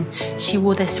 She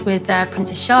wore this with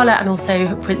Princess Charlotte and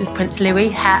also with Prince Louis.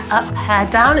 Hair up, hair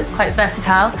down, it's quite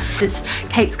versatile. It's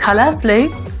Kate's colour,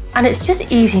 blue, and it's just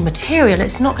easy material.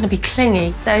 It's not going to be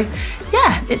clingy. So,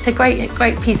 yeah, it's a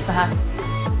great piece for her.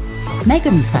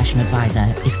 Meghan's fashion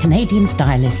advisor is Canadian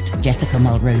stylist Jessica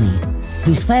Mulroney,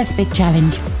 whose first big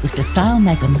challenge was to style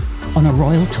Meghan on a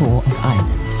royal tour of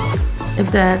Ireland. It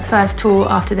was the first tour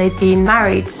after they'd been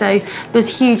married, so there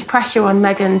was huge pressure on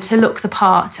Meghan to look the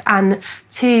part and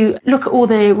to look at all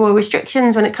the royal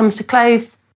restrictions when it comes to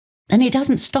clothes. And it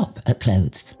doesn't stop at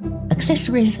clothes.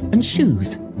 Accessories and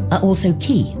shoes are also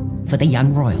key for the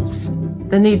young royals.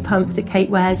 The nude pumps that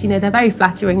Kate wears, they're very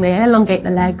flattering. They elongate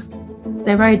the legs.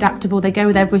 They're very adaptable. They go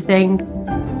with everything.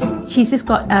 She's just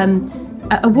got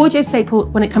a wardrobe staple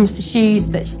when it comes to shoes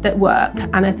that work,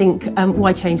 and I think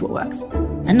why change what works?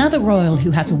 Another royal who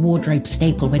has a wardrobe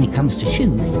staple when it comes to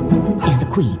shoes is the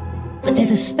Queen. But there's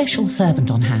a special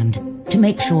servant on hand to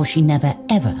make sure she never,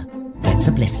 ever gets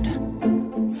a blister.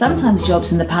 Sometimes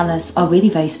jobs in the palace are really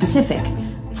very specific.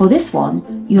 For this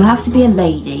one, you have to be a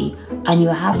lady and you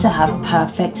have to have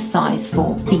perfect size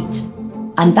for feet.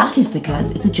 And that is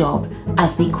because it's a job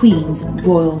as the Queen's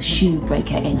royal shoe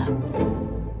breaker inner.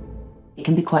 It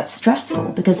can be quite stressful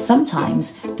because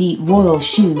sometimes the royal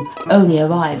shoe only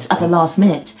arrives at the last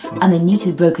minute and they need to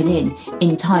be broken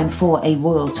in time for a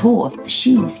royal tour. The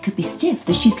shoes could be stiff,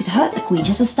 the shoes could hurt the Queen, she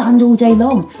has to stand all day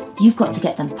long. You've got to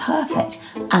get them perfect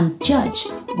and judge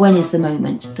when is the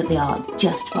moment that they are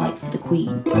just right for the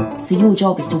Queen. So your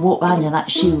job is to walk around in that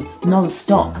shoe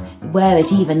non-stop, wear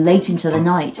it even late into the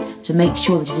night to make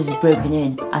sure that it is as broken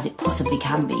in as it possibly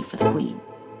can be for the Queen.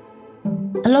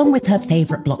 Along with her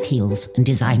favourite block heels and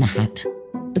designer hat,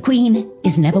 the Queen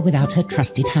is never without her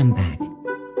trusted handbag.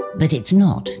 But it's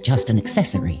not just an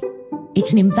accessory.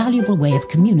 It's an invaluable way of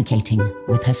communicating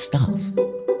with her staff.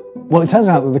 Well, it turns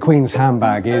out that the Queen's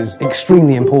handbag is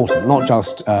extremely important, not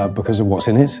just because of what's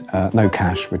in it, no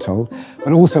cash, we're told,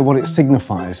 but also what it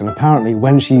signifies. And apparently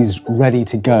when she's ready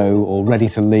to go or ready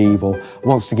to leave or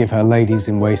wants to give her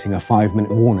ladies-in-waiting a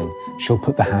 5-minute warning, she'll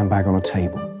put the handbag on a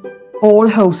table. All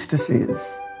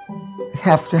hostesses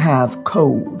have to have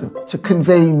code to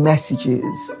convey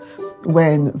messages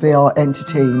when they are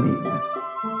entertaining.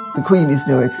 The Queen is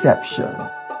no exception.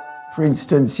 For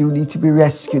instance, you need to be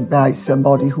rescued by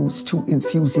somebody who's too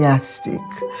enthusiastic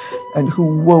and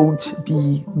who won't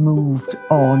be moved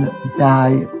on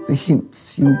by the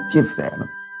hints you give them.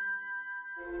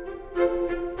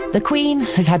 The Queen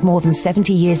has had more than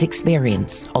 70 years'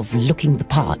 experience of looking the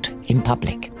part in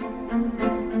public.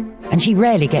 and she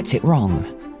rarely gets it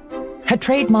wrong. Her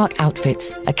trademark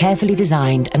outfits are carefully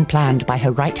designed and planned by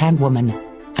her right-hand woman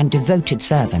and devoted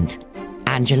servant,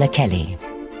 Angela Kelly.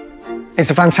 It's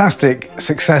a fantastic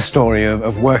success story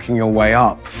of working your way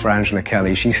up for Angela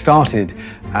Kelly. She started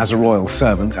as a royal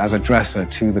servant, as a dresser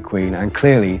to the Queen, and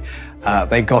clearly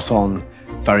they got on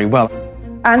very well.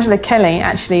 Angela Kelly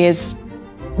actually is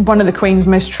one of the Queen's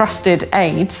most trusted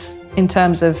aides in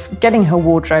terms of getting her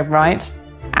wardrobe right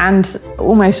and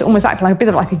almost acting like a bit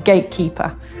of like a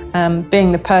gatekeeper,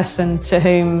 being the person to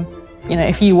whom, you know,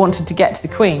 if you wanted to get to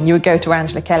the Queen, you would go to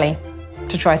Angela Kelly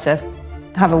to try to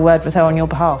have a word with her on your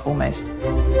behalf, almost.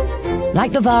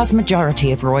 Like the vast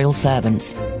majority of royal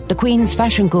servants, the Queen's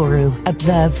fashion guru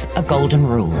observes a golden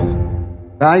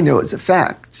rule. I know as a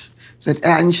fact that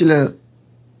Angela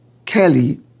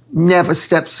Kelly never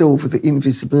steps over the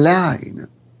invisible line.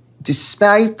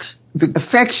 Despite the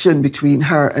affection between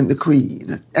her and the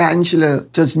Queen, Angela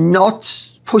does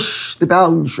not push the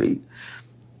boundary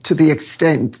to the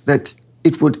extent that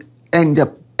it would end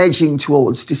up edging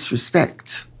towards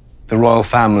disrespect. The royal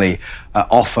family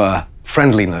offer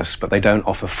friendliness, but they don't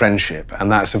offer friendship,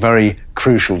 and that's a very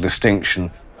crucial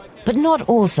distinction. But not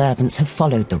all servants have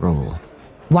followed the rule.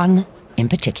 One in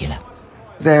particular.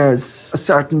 There's a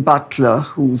certain butler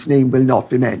whose name will not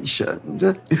be mentioned,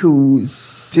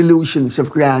 whose delusions of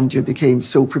grandeur became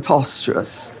so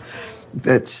preposterous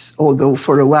that although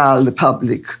for a while the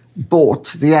public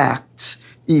bought the act,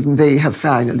 even they have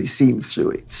finally seen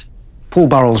through it. Paul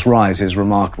Burrell's rise is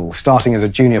remarkable, starting as a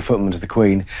junior footman to the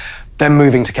Queen, then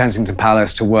moving to Kensington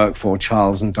Palace to work for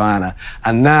Charles and Diana,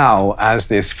 and now as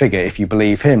this figure, if you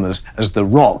believe him, as the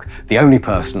Rock, the only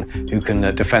person who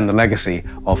can defend the legacy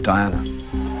of Diana.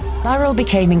 Burrell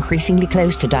became increasingly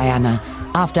close to Diana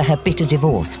after her bitter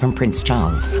divorce from Prince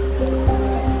Charles.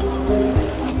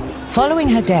 Following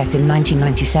her death in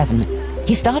 1997,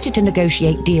 he started to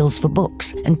negotiate deals for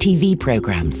books and TV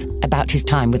programs about his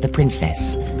time with the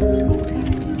princess.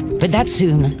 But that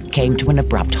soon came to an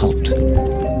abrupt halt.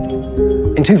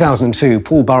 In 2002,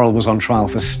 Paul Burrell was on trial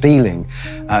for stealing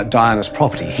Diana's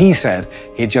property. He said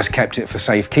he had just kept it for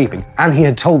safekeeping, and he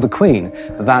had told the Queen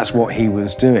that that's what he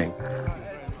was doing.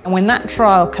 And when that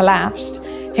trial collapsed,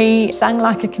 he sang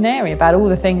like a canary about all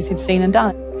the things he'd seen and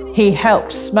done. He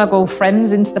helped smuggle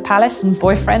friends into the palace and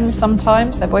boyfriends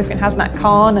sometimes. Her boyfriend Hasnat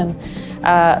Khan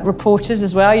and reporters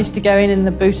as well used to go in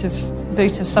the boot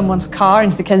of someone's car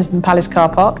into the Kensington Palace car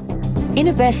park. In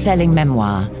a best-selling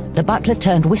memoir, the butler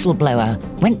turned whistleblower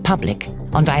went public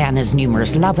on Diana's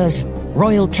numerous lovers,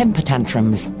 royal temper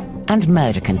tantrums, and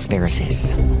murder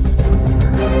conspiracies.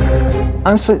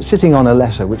 I'm sitting on a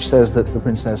letter which says that the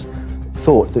princess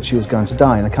thought that she was going to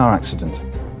die in a car accident.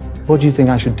 What do you think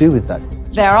I should do with that?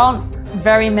 There aren't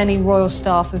very many royal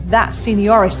staff of that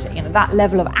seniority and that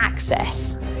level of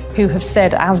access who have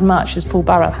said as much as Paul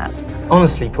Burrell has.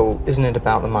 Honestly, Paul, isn't it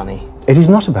about the money? It is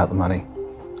not about the money.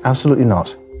 Absolutely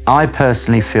not. I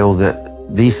personally feel that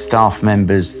these staff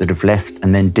members that have left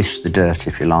and then dished the dirt,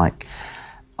 if you like,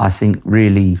 I think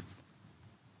really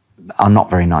are not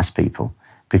very nice people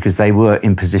because they were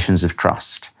in positions of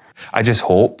trust. I just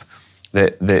hope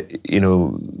that you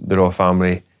know, the royal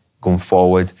family going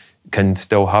forward can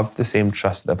still have the same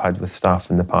trust they've had with staff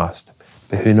in the past.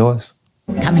 But who knows?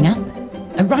 Coming up,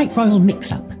 a right royal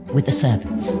mix-up with the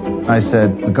servants. I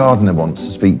said, the gardener wants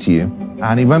to speak to you.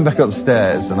 And he went back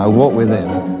upstairs and I walked with him.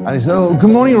 And he said, oh,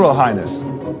 good morning, Royal Highness.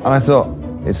 And I thought,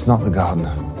 it's not the gardener.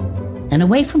 And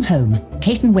away from home,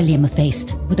 Kate and William are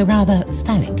faced with a rather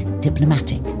phallic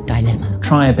diplomatic dilemma.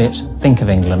 Try a bit, think of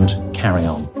England, carry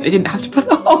on. They didn't have to put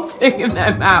the whole thing in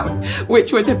their mouth,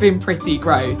 which would have been pretty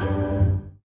gross.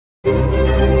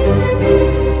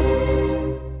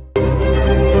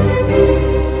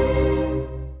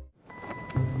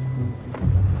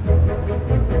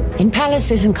 In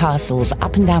palaces and castles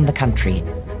up and down the country,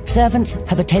 servants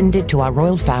have attended to our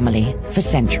royal family for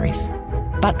centuries.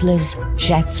 Butlers,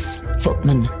 chefs,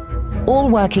 footmen, all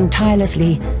working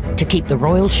tirelessly to keep the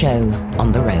royal show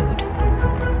on the road.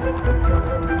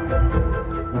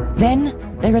 Then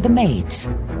there are the maids.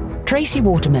 Tracy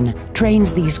Waterman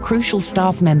trains these crucial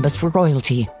staff members for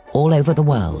royalty all over the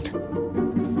world.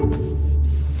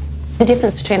 The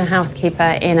difference between a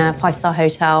housekeeper in a five-star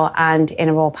hotel and in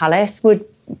a royal palace would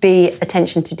be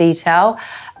attention to detail.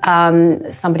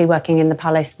 Somebody working in the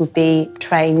palace would be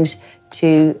trained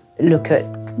to look at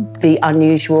the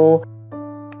unusual.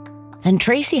 And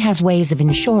Tracy has ways of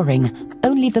ensuring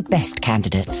only the best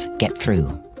candidates get through.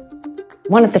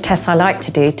 One of the tests I like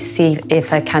to do to see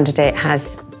if a candidate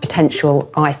has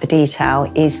potential eye for detail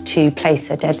is to place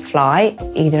a dead fly,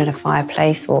 either in a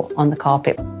fireplace or on the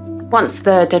carpet. Once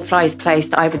the dead fly is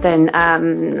placed, I would then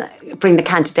bring the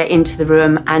candidate into the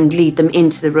room and lead them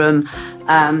into the room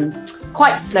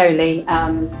quite slowly,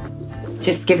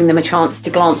 just giving them a chance to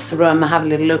glance the room, have a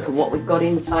little look at what we've got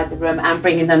inside the room, and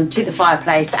bringing them to the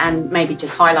fireplace and maybe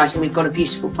just highlighting we've got a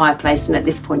beautiful fireplace. And at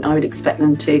this point, I would expect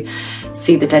them to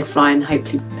see the dead fly and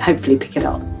hopefully pick it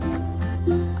up.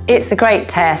 It's a great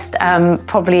test.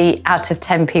 Probably out of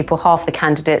 10 people, half the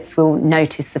candidates will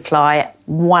notice the fly.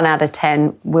 1 out of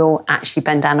 10 will actually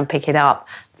bend down and pick it up.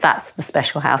 That's the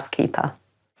special housekeeper.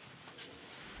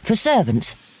 For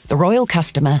servants, the royal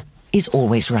customer is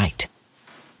always right.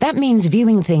 That means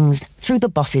viewing things through the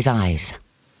boss's eyes.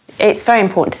 It's very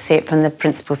important to see it from the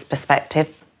principal's perspective.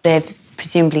 They've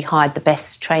presumably hired the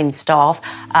best trained staff,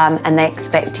 and they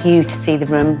expect you to see the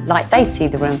room like they see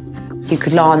the room. You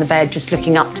could lie on the bed just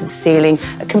looking up to the ceiling,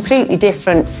 a completely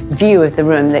different view of the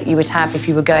room that you would have if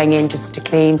you were going in just to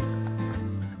clean.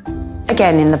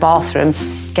 Again, in the bathroom,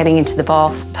 getting into the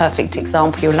bath, perfect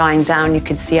example. You're lying down, you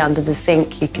can see under the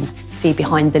sink, you can see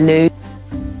behind the loo.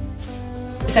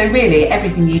 So really,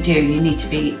 everything you do, you need to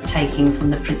be taking from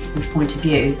the principal's point of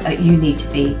view. You need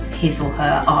to be his or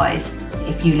her eyes.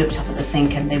 If you looked up at the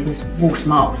sink and there was water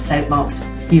marks, soap marks,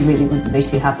 you really wouldn't be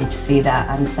too happy to see that,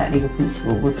 and certainly the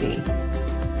principal would be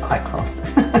quite cross.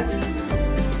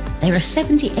 There are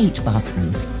 78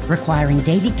 bathrooms requiring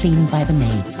daily cleaning by the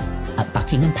maids at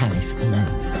Buckingham Palace alone.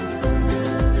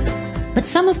 But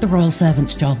some of the royal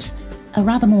servants' jobs are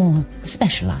rather more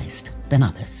specialised than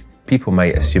others. People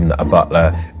might assume that a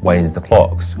butler winds the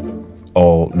clocks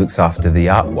or looks after the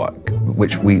artwork,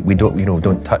 which we don't,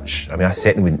 don't touch. I mean, I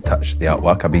certainly wouldn't touch the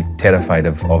artwork. I'd be terrified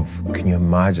of can you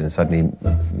imagine suddenly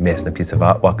messing a piece of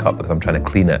artwork up because I'm trying to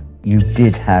clean it? You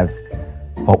did have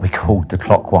what we called the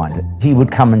clock winder. He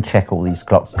would come and check all these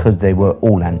clocks because they were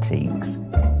all antiques.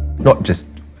 Not just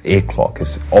a clock,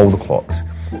 it's all the clocks.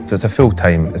 So it's a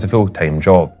full-time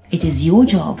job. It is your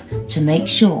job to make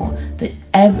sure that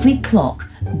every clock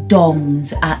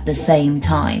dongs at the same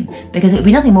time, because it would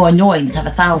be nothing more annoying than to have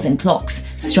 1,000 clocks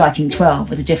striking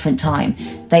 12 at a different time.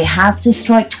 They have to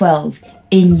strike 12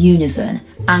 in unison,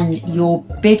 and your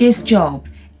biggest job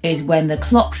is when the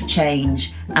clocks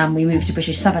change and we move to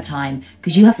British summertime,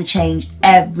 because you have to change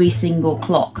every single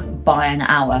clock by an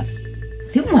hour.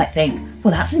 People might think,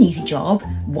 well, that's an easy job,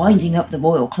 winding up the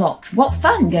royal clocks. What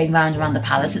fun going round around the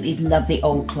palace at these lovely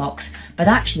old clocks. But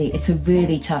actually, it's a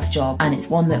really tough job, and it's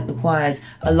one that requires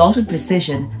a lot of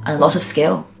precision and a lot of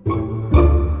skill.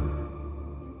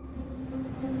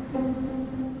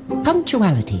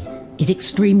 Punctuality is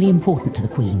extremely important to the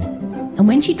Queen, and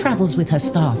when she travels with her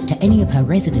staff to any of her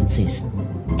residences,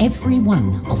 every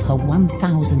one of her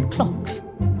 1,000 clocks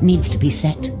needs to be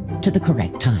set to the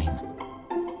correct time.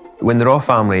 When the royal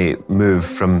family move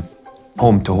from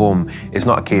home to home, it's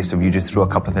not a case of you just throw a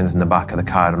couple of things in the back of the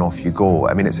car and off you go.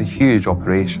 I mean, it's a huge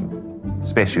operation.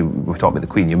 Especially, we're talking about the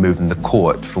Queen, you're moving the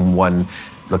court from one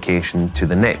location to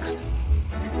the next.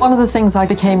 One of the things I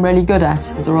became really good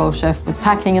at as a royal chef was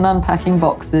packing and unpacking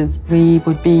boxes. We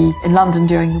would be in London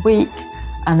during the week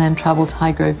and then travel to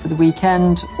Highgrove for the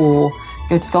weekend, or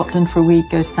go to Scotland for a week,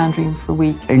 go to Sandringham for a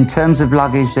week. In terms of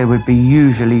luggage, there would be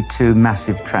usually 2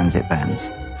 massive transit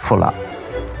vans full up,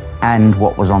 and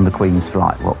what was on the Queen's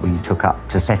flight, what we took up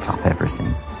to set up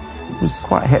everything. It was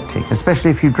quite hectic,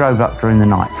 especially if you drove up during the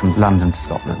night from London to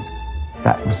Scotland.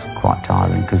 That was quite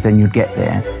tiring, because then you'd get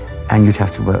there and you'd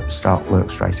have to start work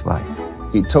straight away.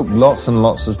 It took lots and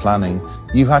lots of planning.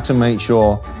 You had to make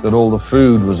sure that all the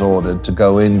food was ordered to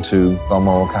go into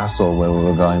Balmoral Castle, where we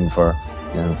were going for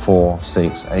 4,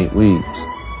 6, 8 weeks.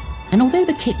 And although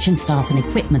the kitchen staff and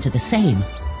equipment are the same,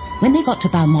 when they got to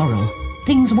Balmoral,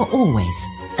 things were always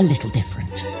a little different.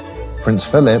 Prince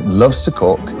Philip loves to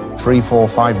cook 3, 4,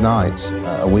 5 nights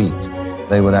a week.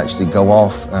 They would actually go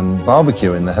off and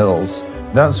barbecue in the hills.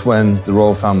 That's when the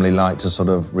royal family liked to sort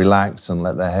of relax and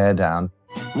let their hair down.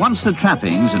 Once the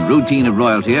trappings and routine of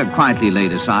royalty are quietly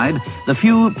laid aside, the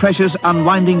few precious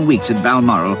unwinding weeks at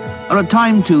Balmoral are a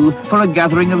time too for a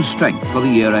gathering of strength for the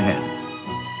year ahead.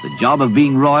 The job of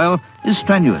being royal is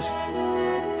strenuous.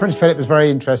 Prince Philip was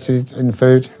very interested in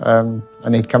food, and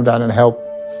he'd come down and help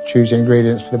choose the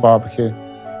ingredients for the barbecue.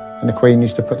 And the Queen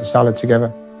used to put the salad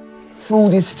together.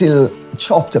 Food is still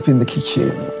chopped up in the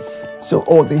kitchens, so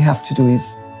all they have to do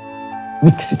is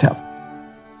mix it up.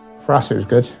 For us, it was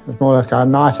good. It was more like a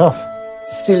night off.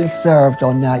 It's still served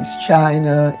on nice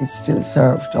china, it's still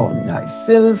served on nice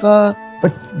silver,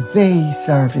 but they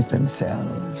serve it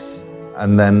themselves.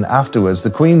 And then afterwards,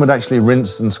 the Queen would actually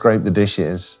rinse and scrape the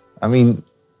dishes. I mean,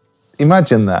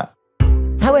 imagine that.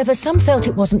 However, some felt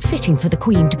it wasn't fitting for the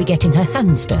Queen to be getting her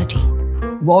hands dirty.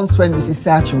 Once when Mrs.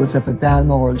 Thatcher was up at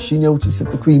Balmoral, she noticed that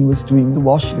the Queen was doing the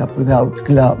washing up without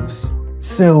gloves.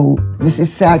 So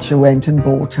Mrs. Thatcher went and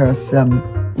bought her some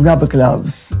rubber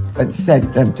gloves and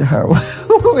sent them to her,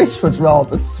 which was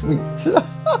rather sweet.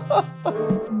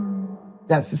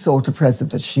 That's the sort of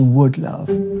present that she would love.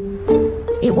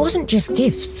 It wasn't just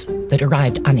gifts that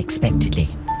arrived unexpectedly.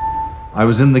 I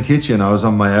was in the kitchen, I was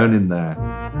on my own in there.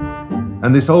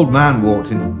 And this old man walked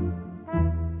in.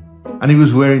 And he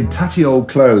was wearing tatty old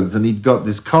clothes and he'd got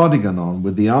this cardigan on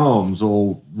with the arms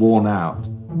all worn out.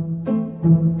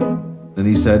 And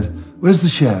he said, "Where's the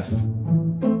chef?"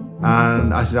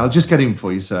 And I said, "I'll just get him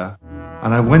for you, sir."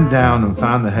 And I went down and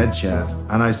found the head chef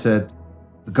and I said,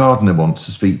 "The gardener wants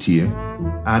to speak to you."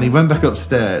 And he went back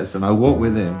upstairs and I walked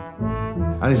with him.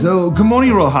 And he said, "Oh, good morning,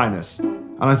 Your Royal Highness."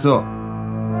 And I thought,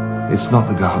 it's not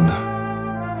the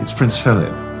gardener, it's Prince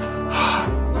Philip.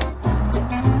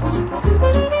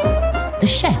 The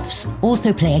chefs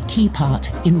also play a key part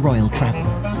in royal travel.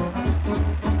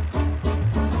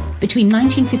 Between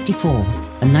 1954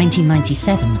 and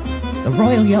 1997, the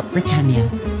Royal Yacht Britannia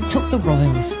took the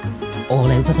royals all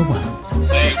over the world. The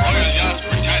Royal Yacht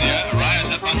Britannia arrives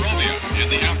at Monrovia in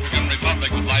the African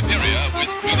Republic of Liberia with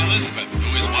Queen Elizabeth,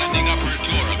 who is winding up her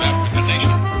tour of African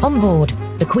nations. On board,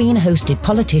 the Queen hosted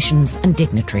politicians and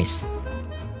dignitaries.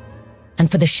 And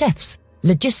for the chefs,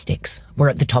 logistics were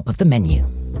at the top of the menu.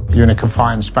 You're in a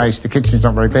confined space, the kitchen's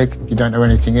not very big, you don't know where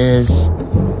anything is.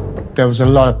 There was a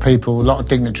lot of people, a lot of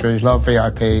dignitaries, a lot of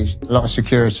VIPs, a lot of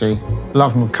security. A lot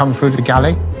of them would come through the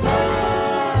galley.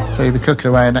 So you'd be cooking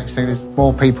away, and next thing there's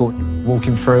more people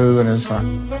walking through, and it's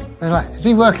like, is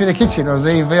he working in the kitchen or is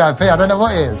he VIP? I don't know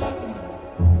what he is.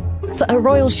 For a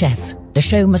royal chef, the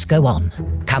show must go on,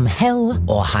 come hell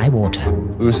or high water.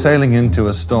 We were sailing into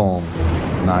a storm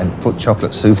and I'd put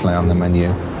chocolate souffle on the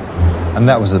menu. And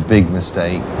that was a big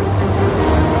mistake.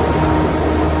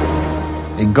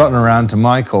 It'd gotten around to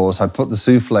my course, I put the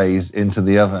souffles into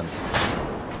the oven.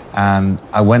 And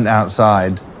I went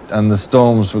outside and the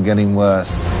storms were getting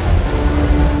worse.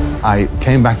 I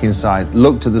came back inside,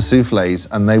 looked at the souffles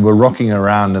and they were rocking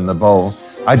around in the bowl.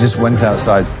 I just went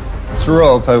outside, threw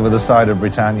up over the side of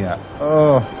Britannia.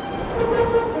 Oh.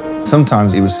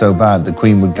 Sometimes it was so bad, the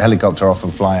Queen would helicopter off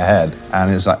and fly ahead.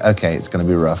 And it was like, okay, it's going to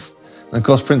be rough. And of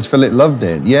course, Prince Philip loved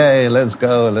it. Yay, let's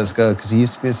go, because he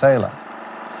used to be a sailor.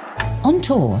 On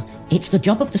tour, it's the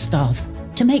job of the staff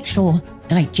to make sure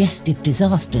digestive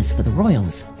disasters for the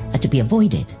royals are to be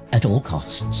avoided at all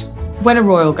costs. When a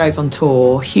royal goes on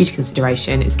tour, huge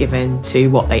consideration is given to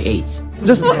what they eat.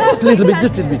 Just a little bit,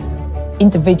 just a little bit.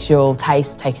 Individual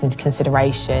tastes taken into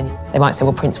consideration. They might say,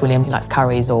 well, Prince William, he likes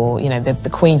curries, or, you know, the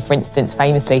Queen, for instance,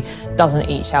 famously doesn't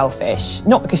eat shellfish.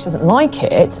 Not because she doesn't like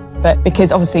it, but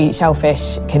because obviously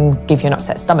shellfish can give you an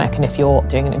upset stomach, and if you're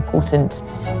doing an important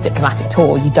diplomatic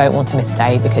tour, you don't want to miss a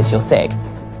day because you're sick.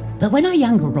 But when our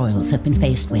younger royals have been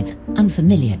faced with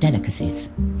unfamiliar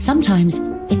delicacies, sometimes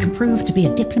it can prove to be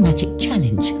a diplomatic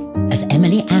challenge, as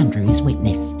Emily Andrews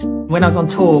witnessed. When I was on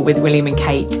tour with William and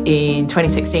Kate in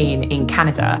 2016 in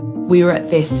Canada, we were at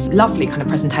this lovely kind of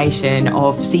presentation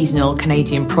of seasonal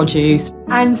Canadian produce,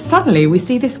 and suddenly we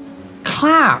see this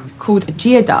clam called a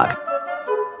geoduck.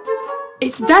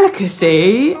 It's a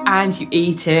delicacy and you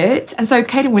eat it. And so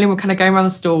Kate and William were kind of going around the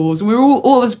stalls and we were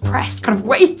all as pressed, kind of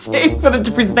waiting for them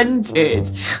to present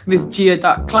it, this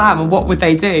geoduck clam, and what would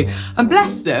they do? And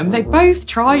bless them, they both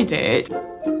tried it.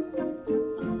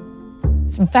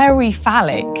 It's very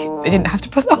phallic. They didn't have to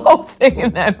put the whole thing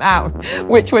in their mouth,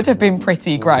 which would have been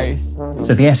pretty gross.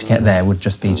 So the etiquette there would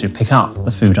just be to pick up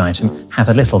the food item, have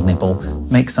a little nibble,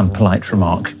 make some polite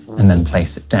remark, and then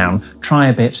place it down. Try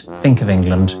a bit, think of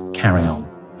England, carry on.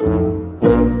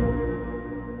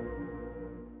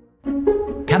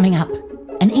 Coming up,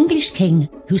 an English king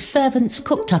whose servants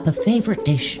cooked up a favourite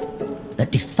dish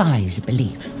that defies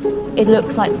belief. It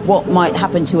looks like what might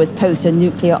happen to us post a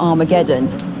nuclear Armageddon.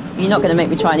 You're not going to make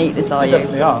me try and eat this, are you?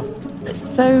 Definitely are. It's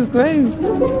so gross.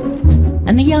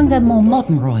 And the younger, more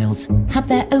modern royals have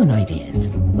their own ideas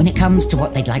when it comes to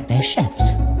what they'd like their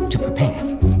chefs to prepare.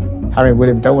 Harry and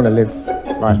William don't want to live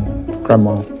like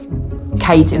Grandma.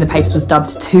 Kate in the papers was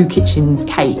dubbed Two Kitchens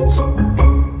Kate.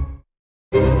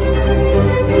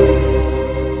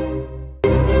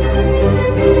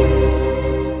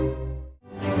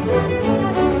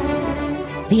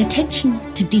 The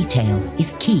attention to detail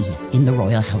is key in the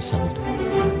royal household.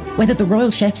 Whether the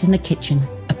royal chefs in the kitchen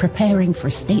are preparing for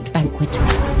a state banquet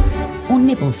or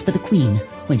nibbles for the Queen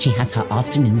when she has her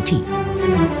afternoon tea.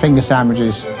 Finger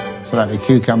sandwiches, so like the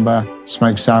cucumber,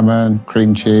 smoked salmon,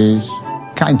 cream cheese,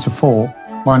 cut into four,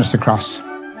 minus the crust.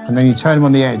 And then you turn them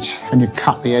on the edge and you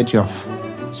cut the edge off.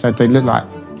 So they look like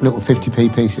little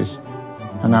 50p pieces,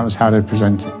 and that was how they'd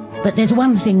present it. But there's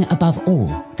one thing above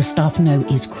all the staff know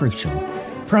is crucial.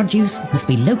 Produce must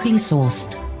be locally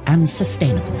sourced and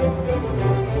sustainable.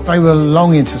 They were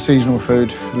long into seasonal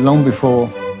food, long before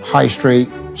high street,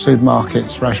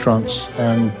 supermarkets, restaurants,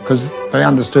 because they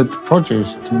understood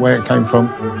produce and where it came from.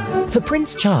 For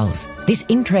Prince Charles, this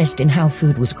interest in how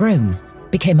food was grown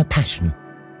became a passion.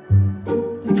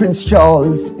 Prince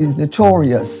Charles is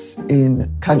notorious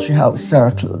in country house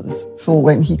circles for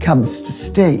when he comes to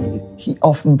stay, he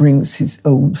often brings his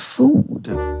own food.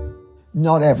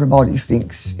 Not everybody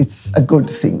thinks it's a good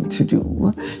thing to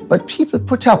do, but people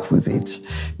put up with it.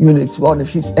 You know, it's one of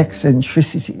his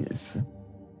eccentricities.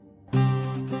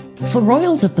 For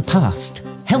royals of the past,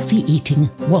 healthy eating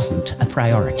wasn't a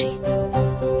priority.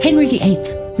 Henry VIII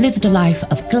lived a life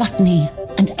of gluttony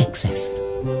and excess,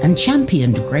 and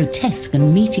championed grotesque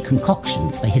and meaty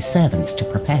concoctions for his servants to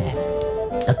prepare.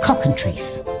 The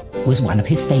cockentrice was one of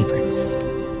his favourites.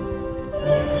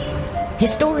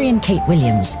 Historian Kate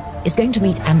Williams is going to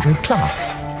meet Andrew Clark,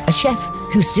 a chef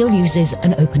who still uses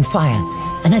an open fire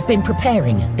and has been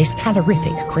preparing this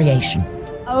calorific creation.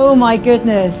 Oh my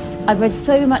goodness, I've read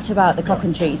so much about the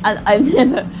cockentrice and I've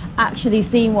never actually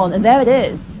seen one, and there it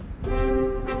is.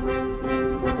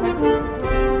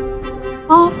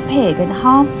 Half pig and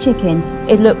half chicken.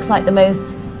 It looks like the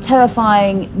most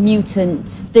terrifying mutant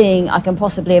thing I can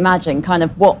possibly imagine, kind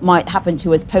of what might happen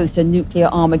to us post a nuclear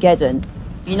Armageddon.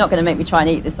 You're not going to make me try and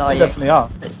eat this, are you? Definitely are.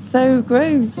 It's so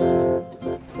gross.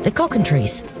 The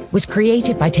cockentrice was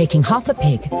created by taking half a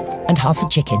pig and half a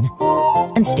chicken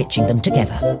and stitching them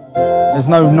together. There's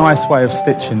no nice way of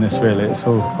stitching this, really. It's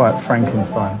all quite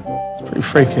Frankenstein. It's pretty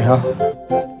freaky, huh?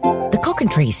 The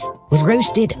cockentrice was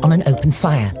roasted on an open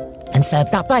fire and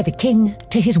served up by the king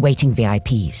to his waiting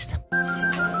VIPs.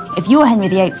 If you're Henry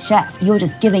VIII's chef, you're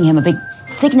just giving him a big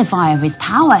signifier of his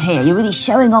power here. You're really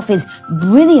showing off his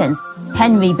brilliance.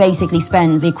 Henry basically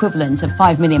spends the equivalent of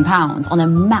 £5 million on a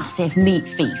massive meat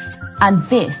feast. And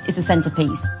this is the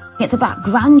centrepiece. It's about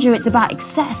grandeur, it's about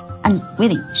excess, and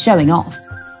really showing off.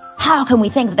 How can we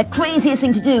think of the craziest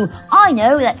thing to do? I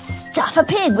know, let's stuff a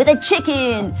pig with a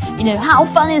chicken. You know, how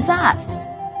fun is that?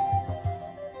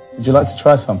 Would you like to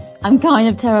try some? I'm kind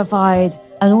of terrified.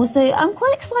 And also, I'm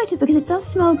quite excited because it does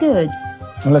smell good.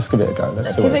 Well, let's give it a go.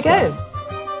 Let's see give what it it's a go. like.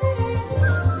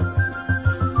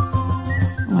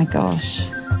 Oh my gosh.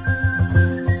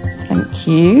 Thank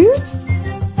you.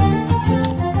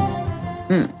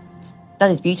 That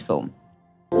is beautiful.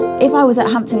 If I was at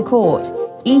Hampton Court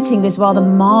eating this rather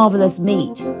marvellous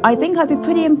meat, I think I'd be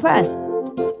pretty impressed.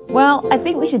 Well, I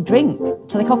think we should drink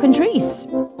to the cockentrice.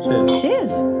 Cheers.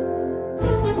 Cheers.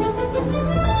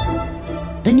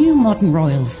 The new modern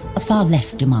royals are far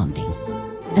less demanding.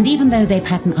 And even though they've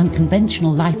had an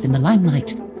unconventional life in the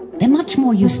limelight, they're much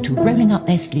more used to rolling up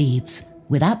their sleeves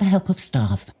without the help of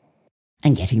staff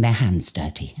and getting their hands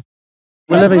dirty.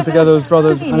 We're living together as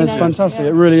brothers and it's fantastic,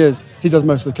 it really is. He does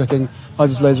most of the cooking, I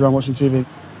just laze around watching TV.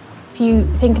 If you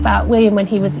think about William when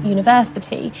he was at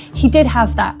university, he did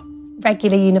have that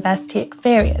regular university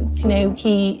experience. You know,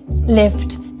 he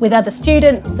lived with other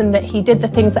students and that he did the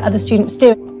things that other students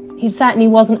do. He certainly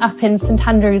wasn't up in St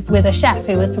Andrews with a chef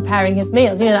who was preparing his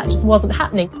meals. You know, that just wasn't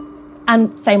happening.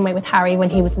 And same way with Harry when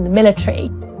he was in the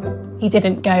military. He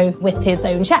didn't go with his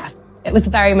own chef. It was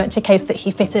very much a case that he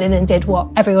fitted in and did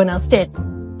what everyone else did.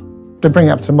 They bring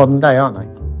it up to modern day, aren't they?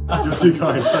 You're too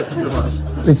kind, thank you so much.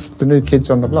 It's the new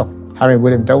kids on the block. Harry and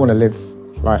William don't want to live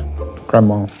like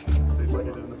grandma.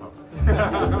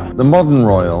 The modern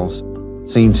royals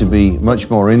seem to be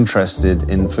much more interested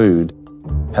in food,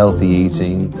 healthy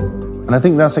eating, and I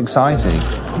think that's exciting.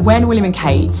 When William and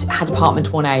Kate had apartment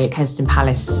 1A at Kensington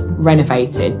Palace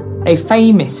renovated, they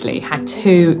famously had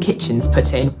 2 kitchens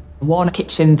put in. One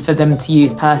kitchen for them to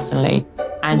use personally,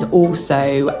 and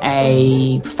also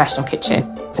a professional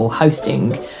kitchen for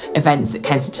hosting events at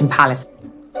Kensington Palace.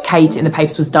 Kate in the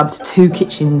papers was dubbed 2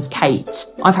 Kitchens Kate.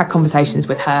 I've had conversations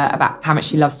with her about how much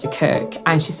she loves to cook,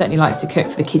 and she certainly likes to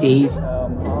cook for the kiddies.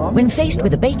 When faced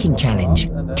with a baking challenge,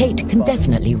 Kate can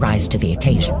definitely rise to the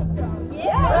occasion.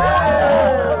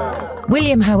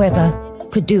 William, however,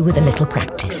 could do with a little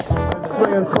practice.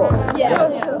 Swing across.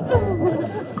 Yes.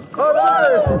 Oh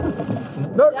no!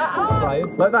 No!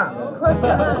 Like that.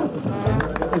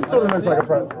 It sort of looks like a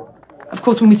pretzel. Of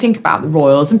course, when we think about the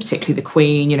royals, and particularly the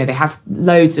Queen, you know, they have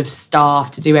loads of staff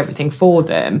to do everything for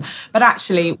them. But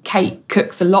actually, Kate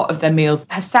cooks a lot of their meals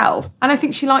herself. And I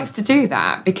think she likes to do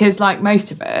that because, like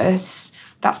most of us,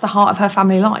 that's the heart of her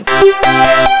family life.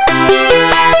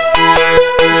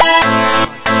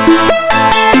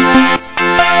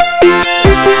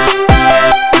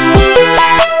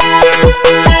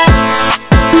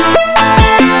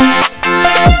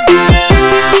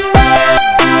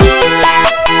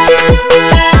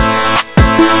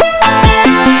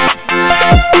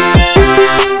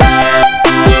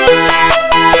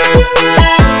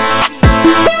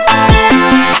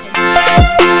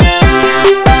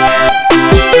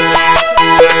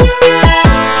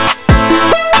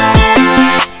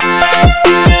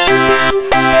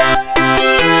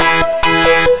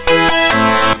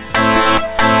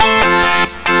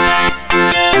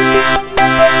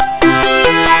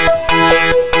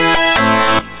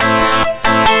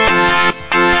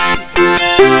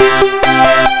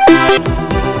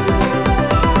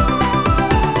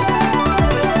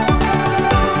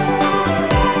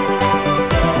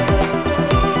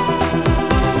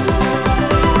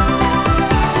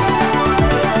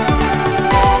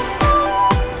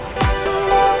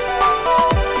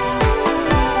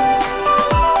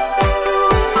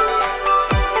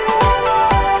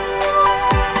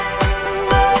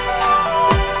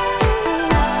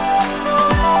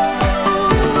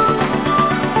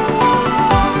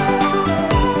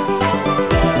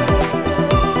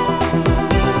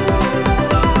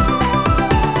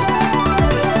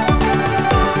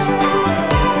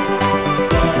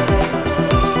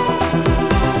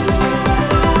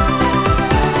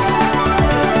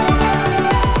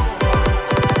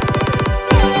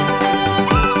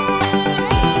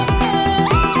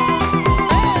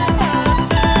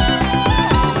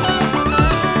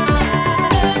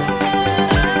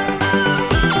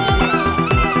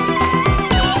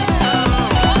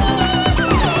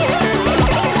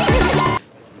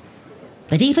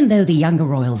 But even though the younger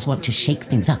royals want to shake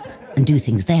things up and do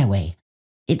things their way,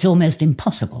 it's almost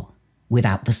impossible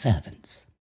without the servants.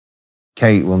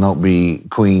 Kate will not be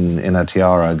queen in a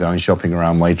tiara going shopping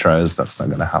around Waitrose. That's not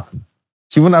going to happen.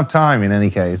 She wouldn't have time in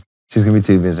any case. She's going to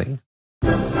be too busy.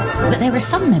 But there are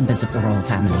some members of the royal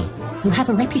family who have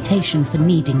a reputation for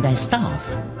needing their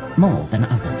staff more than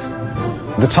others.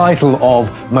 The title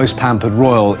of Most Pampered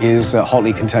Royal is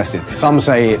hotly contested. Some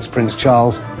say it's Prince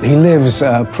Charles. He lives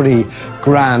a pretty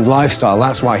grand lifestyle.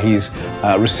 That's why he's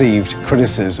received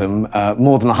criticism.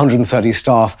 More than 130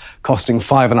 staff costing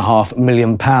 £5.5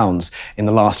 million in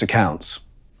the last accounts.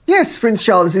 Yes, Prince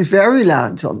Charles is very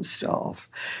reliant on staff.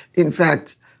 In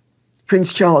fact,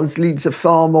 Prince Charles leads a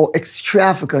far more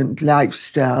extravagant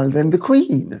lifestyle than the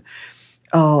Queen.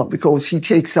 Because he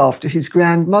takes after his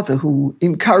grandmother, who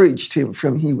encouraged him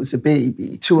from he was a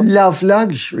baby to love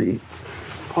luxury.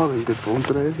 Part in good form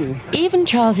today, isn't he? Even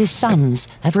Charles's sons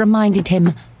have reminded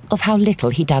him of how little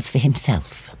he does for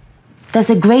himself. There's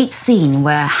a great scene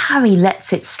where Harry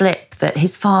lets it slip that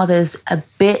his father's a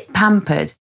bit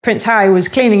pampered. Prince Harry was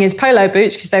cleaning his polo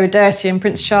boots because they were dirty, and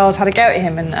Prince Charles had a go at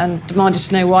him and demanded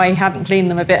to know why he hadn't cleaned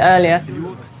them a bit earlier.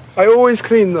 I always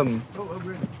clean them.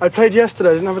 I played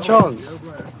yesterday, I didn't have a chance.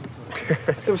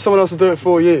 If someone else will do it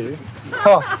for you.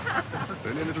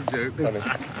 Only a little joke.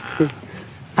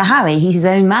 For Harry, he's his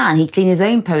own man. He'd clean his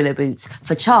own polo boots.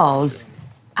 For Charles,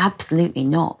 absolutely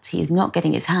not. He is not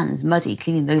getting his hands muddy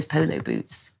cleaning those polo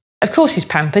boots. Of course he's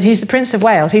pampered. He's the Prince of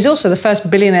Wales. He's also the first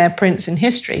billionaire prince in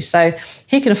history, so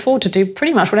he can afford to do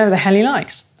pretty much whatever the hell he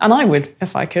likes. And I would,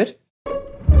 if I could.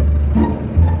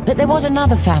 But there was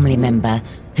another family member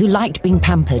who liked being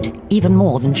pampered even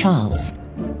more than Charles.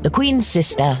 The Queen's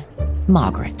sister,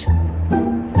 Margaret.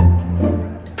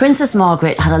 Princess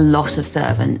Margaret had a lot of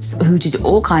servants who did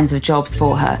all kinds of jobs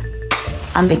for her.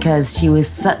 And because she was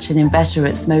such an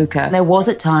inveterate smoker, there was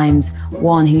at times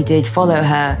one who did follow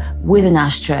her with an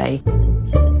ashtray.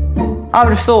 I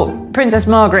would have thought Princess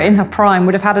Margaret in her prime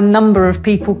would have had a number of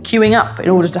people queuing up in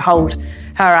order to hold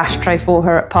her ashtray for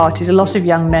her at parties. A lot of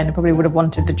young men who probably would have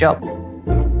wanted the job.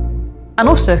 And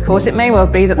also, of course, it may well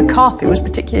be that the carpet was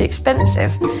particularly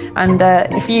expensive. And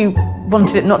if you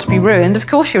wanted it not to be ruined, of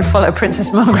course you would follow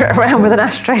Princess Margaret around with an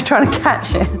ashtray trying to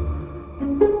catch it.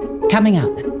 Coming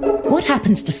up, what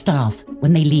happens to staff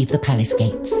when they leave the palace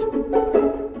gates?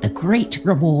 The great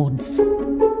rewards.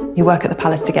 You work at the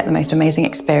palace to get the most amazing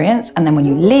experience, and then when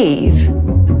you leave,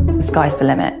 the sky's the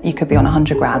limit. You could be on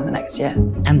 100 grand the next year.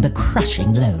 And the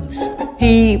crushing lows.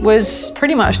 He was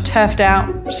pretty much turfed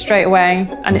out straight away,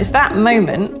 and it's that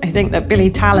moment, I think, that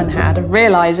Billy Talon had of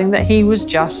realising that he was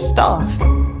just staff.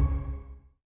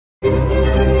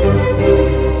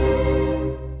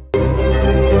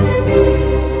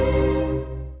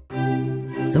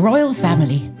 The royal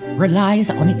family relies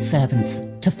on its servants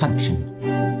to function.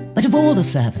 But of all the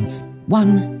servants,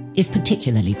 one is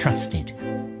particularly trusted.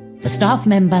 The staff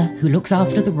member who looks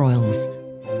after the royals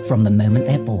from the moment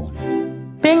they're born.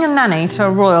 Being a nanny to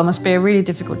a royal must be a really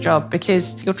difficult job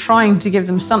because you're trying to give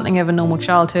them something of a normal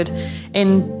childhood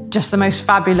in just the most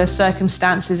fabulous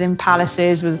circumstances in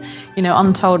palaces with,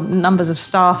 untold numbers of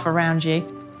staff around you.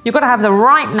 You've got to have the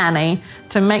right nanny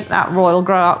to make that royal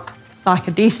grow up like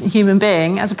a decent human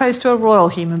being as opposed to a royal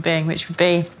human being, which would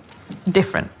be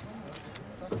different.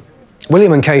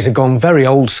 William and Kate have gone very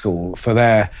old school for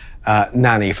their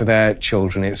nanny for their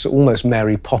children. It's almost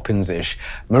Mary Poppins-ish.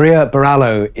 Maria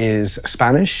Barallo is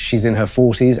Spanish, she's in her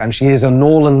 40s, and she is a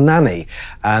Norland nanny.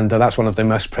 And that's one of the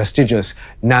most prestigious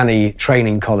nanny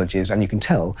training colleges, and you can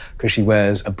tell because she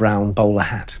wears a brown bowler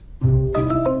hat.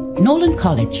 Norland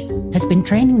College has been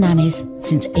training nannies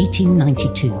since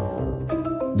 1892.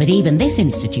 But even this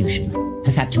institution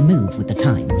has had to move with the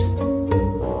times.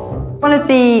 One of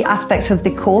the aspects of the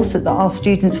course that our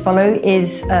students follow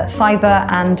is cyber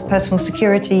and personal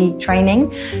security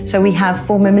training. So we have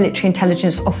former military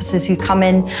intelligence officers who come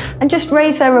in and just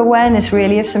raise their awareness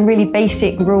really of some really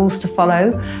basic rules to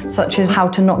follow, such as how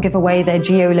to not give away their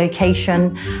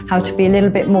geolocation, how to be a little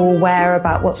bit more aware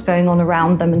about what's going on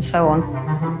around them and so on.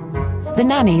 The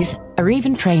nannies are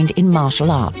even trained in martial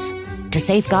arts to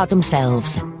safeguard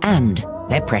themselves and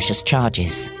their precious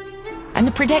charges. And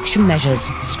the protection measures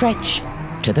stretch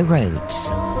to the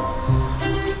roads.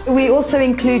 We also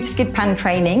include skid pan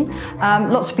training.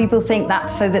 Lots of people think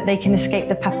that's so that they can escape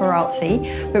the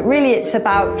paparazzi, but really it's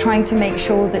about trying to make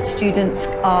sure that students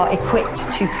are equipped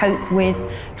to cope with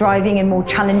driving in more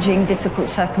challenging, difficult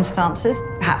circumstances,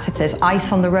 perhaps if there's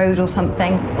ice on the road or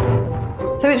something.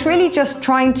 So it's really just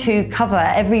trying to cover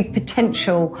every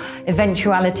potential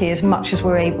eventuality as much as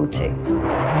we're able to.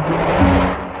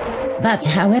 But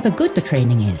however good the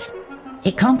training is,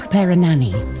 It can't prepare a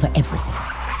nanny for everything,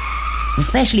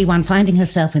 especially one finding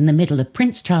herself in the middle of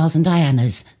Prince Charles and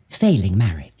Diana's failing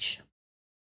marriage.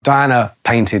 Diana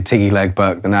painted Tiggy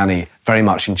Legburke, the nanny, very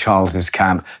much in Charles's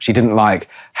camp. She didn't like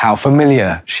how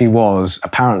familiar she was,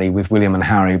 apparently, with William and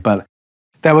Harry, but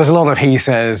there was a lot of he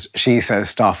says, she says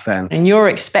stuff then. And you're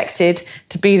expected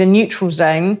to be the neutral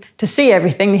zone, to see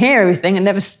everything, hear everything, and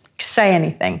never say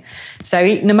anything. So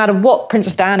no matter what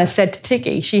Princess Diana said to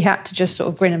Tiggy, she had to just sort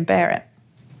of grin and bear it.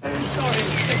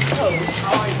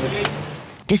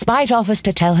 Despite offers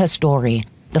to tell her story,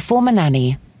 the former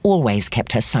nanny always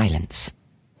kept her silence.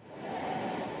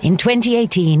 In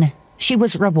 2018, she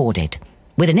was rewarded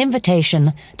with an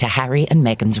invitation to Harry and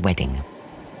Meghan's wedding.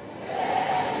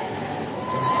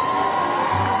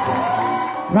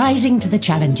 Rising to the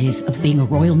challenges of being a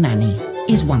royal nanny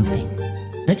is one thing,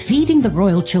 but feeding the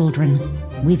royal children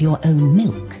with your own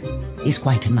milk is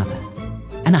quite another.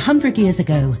 And 100 years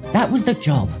ago, that was the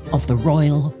job of the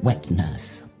royal wet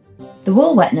nurse. The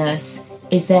royal wet nurse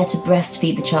is there to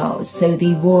breastfeed the child, so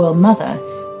the royal mother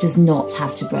does not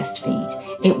have to breastfeed.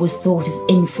 It was thought as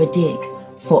infra-dig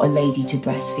for a lady to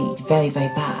breastfeed. Very,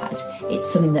 very bad.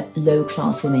 It's something that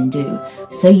low-class women do.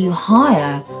 So you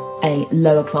hire a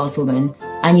lower-class woman,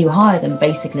 and you hire them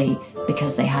basically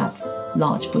because they have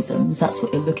large bosoms. That's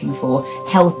what you're looking for.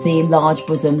 Healthy, large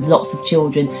bosoms, lots of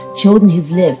children. Children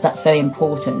who've lived, that's very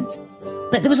important.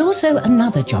 But there was also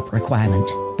another job requirement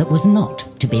that was not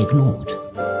to be ignored.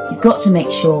 You've got to make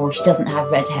sure she doesn't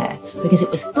have red hair, because it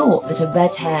was thought that a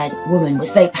red-haired woman was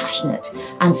very passionate,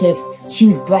 and so if she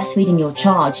was breastfeeding your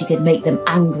child, she could make them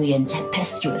angry and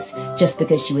tempestuous just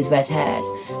because she was red-haired.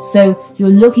 So you're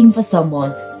looking for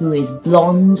someone who is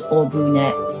blonde or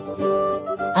brunette.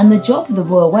 And the job of the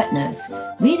royal wet nurse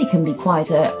really can be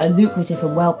quite a lucrative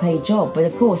and well-paid job, but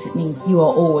of course it means you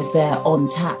are always there on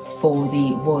tap for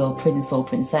the royal prince or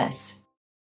princess.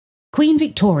 Queen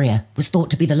Victoria was thought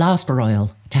to be the last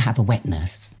royal to have a wet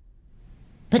nurse.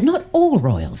 But not all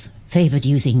royals favoured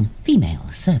using female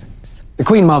servants. The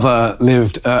Queen Mother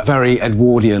lived a very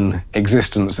Edwardian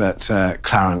existence at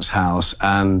Clarence House,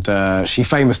 and she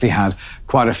famously had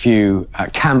quite a few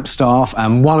camp staff,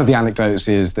 and one of the anecdotes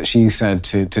is that she said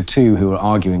to two who were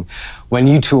arguing, "When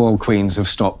you two old queens have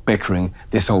stopped bickering,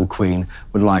 this old queen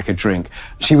would like a drink."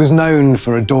 She was known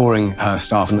for adoring her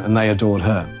staff, and they adored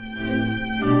her.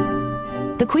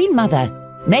 The Queen Mother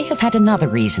may have had another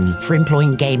reason for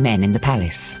employing gay men in the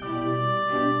palace.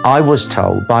 I was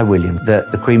told by William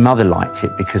that the Queen Mother liked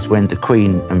it because when the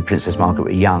Queen and Princess Margaret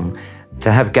were young,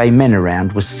 to have gay men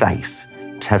around was safe.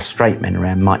 To have straight men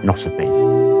around might not have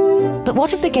been. But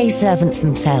what of the gay servants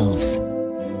themselves?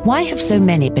 Why have so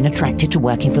many been attracted to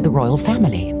working for the royal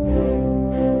family?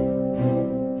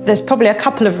 There's probably a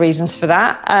couple of reasons for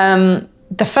that.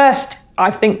 The first, I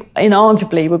think,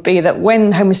 inarguably, would be that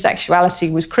when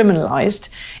homosexuality was criminalised,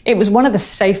 it was one of the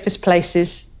safest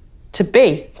places to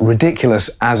be. Ridiculous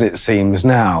as it seems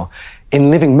now, in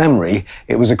living memory,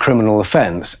 it was a criminal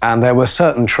offence, and there were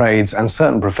certain trades and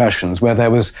certain professions where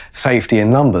there was safety in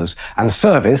numbers, and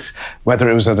service, whether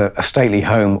it was at a stately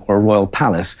home or a royal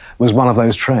palace, was one of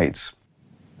those trades.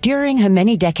 During her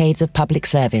many decades of public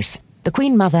service, the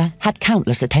Queen Mother had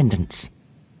countless attendants.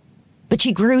 But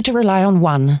she grew to rely on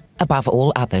one above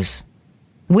all others.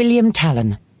 William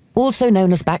Tallon, also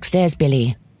known as Backstairs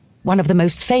Billy, one of the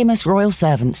most famous royal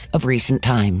servants of recent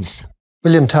times.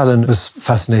 William Tallon was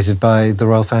fascinated by the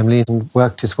royal family and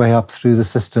worked his way up through the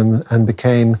system and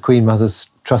became Queen Mother's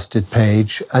trusted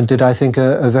page and did, I think,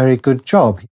 a very good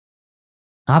job.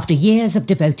 After years of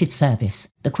devoted service,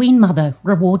 the Queen Mother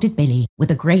rewarded Billy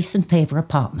with a grace and favour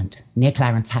apartment near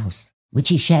Clarence House, which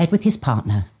he shared with his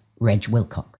partner, Reg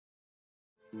Wilcock.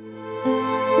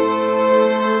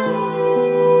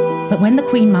 But when the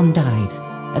Queen Mum died,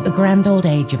 at the grand old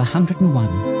age of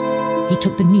 101, he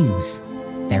took the news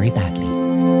very badly.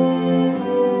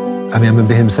 I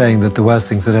remember him saying that the worst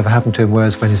things that ever happened to him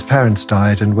was when his parents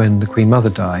died and when the Queen Mother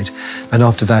died, and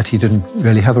after that he didn't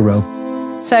really have a role.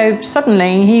 So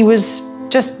suddenly he was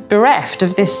just bereft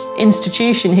of this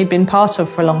institution he'd been part of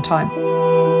for a long time.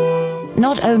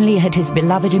 Not only had his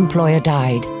beloved employer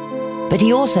died, but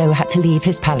he also had to leave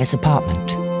his palace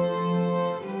apartment.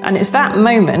 And it's that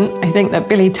moment, I think, that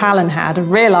Billy Tallon had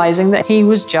of realising that he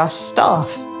was just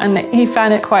staff, and he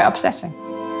found it quite upsetting.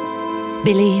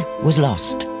 Billy was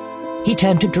lost. He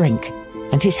turned to drink,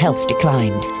 and his health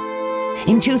declined.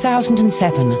 In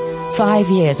 2007, 5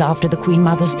 years after the Queen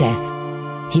Mother's death,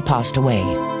 he passed away.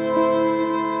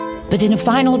 But in a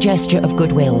final gesture of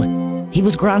goodwill, he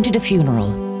was granted a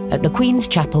funeral at the Queen's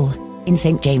Chapel in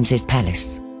St. James's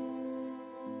Palace.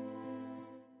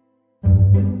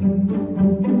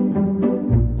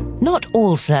 Not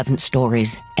all servant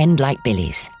stories end like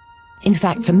Billy's. In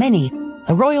fact, for many,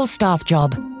 a royal staff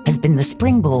job has been the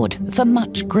springboard for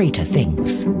much greater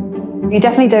things. You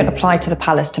definitely don't apply to the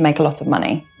palace to make a lot of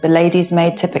money. The lady's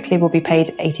maid typically will be paid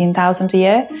 $18,000 a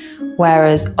year,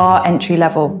 whereas our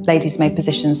entry-level lady's maid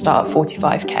positions start at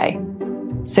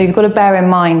 $45K. So you've got to bear in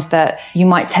mind that you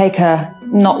might take a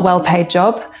not well-paid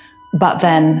job, but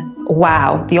then,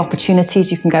 wow, the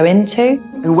opportunities you can go into.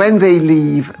 And when they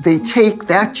leave, they take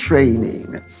that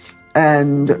training,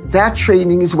 and that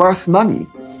training is worth money.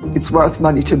 It's worth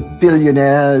money to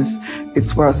billionaires.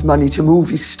 It's worth money to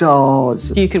movie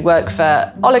stars. You could work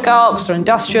for oligarchs or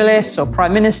industrialists or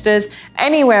prime ministers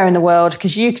anywhere in the world,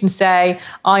 because you can say,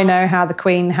 I know how the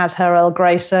Queen has her Earl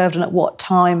Grey served and at what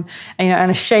time.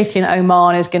 And a sheikh in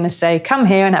Oman is going to say, come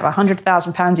here and have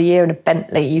 £100,000 a year in a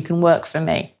Bentley. You can work for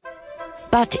me.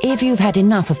 But if you've had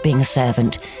enough of being a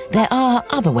servant, there are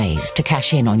other ways to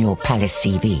cash in on your palace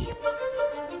CV.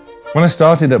 When I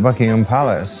started at Buckingham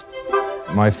Palace,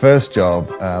 my first job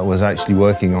was actually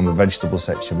working on the vegetable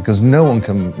section, because no one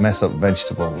can mess up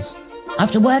vegetables.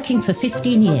 After working for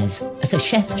 15 years as a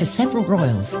chef to several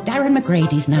royals, Darren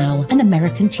McGrady's now an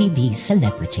American TV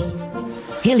celebrity.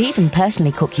 He'll even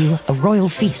personally cook you a royal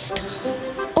feast,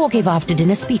 or give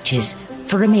after-dinner speeches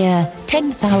for a mere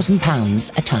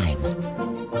 £10,000 a time.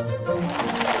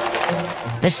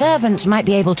 The servants might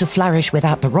be able to flourish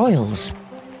without the royals,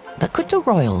 but could the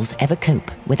royals ever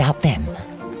cope without them?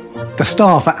 The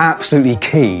staff are absolutely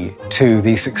key to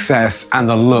the success and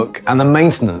the look and the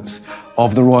maintenance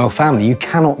of the royal family. You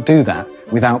cannot do that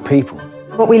without people.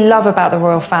 What we love about the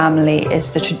royal family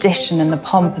is the tradition and the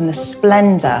pomp and the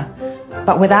splendour,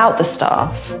 but without the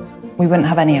staff, we wouldn't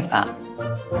have any of that.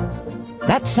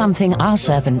 That's something our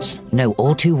servants know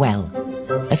all too well,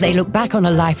 as they look back on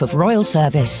a life of royal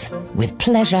service with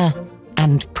pleasure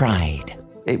and pride.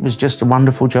 It was just a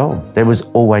wonderful job. There was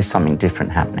always something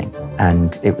different happening,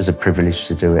 and it was a privilege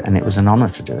to do it, and it was an honour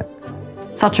to do it.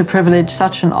 Such a privilege,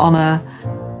 such an honour,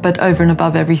 but over and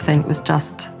above everything, it was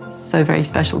just so very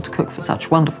special to cook for such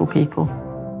wonderful people.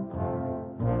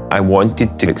 I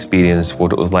wanted to experience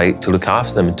what it was like to look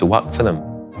after them and to work for them.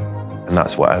 And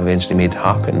that's what I eventually made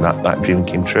happen. That dream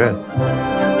came true.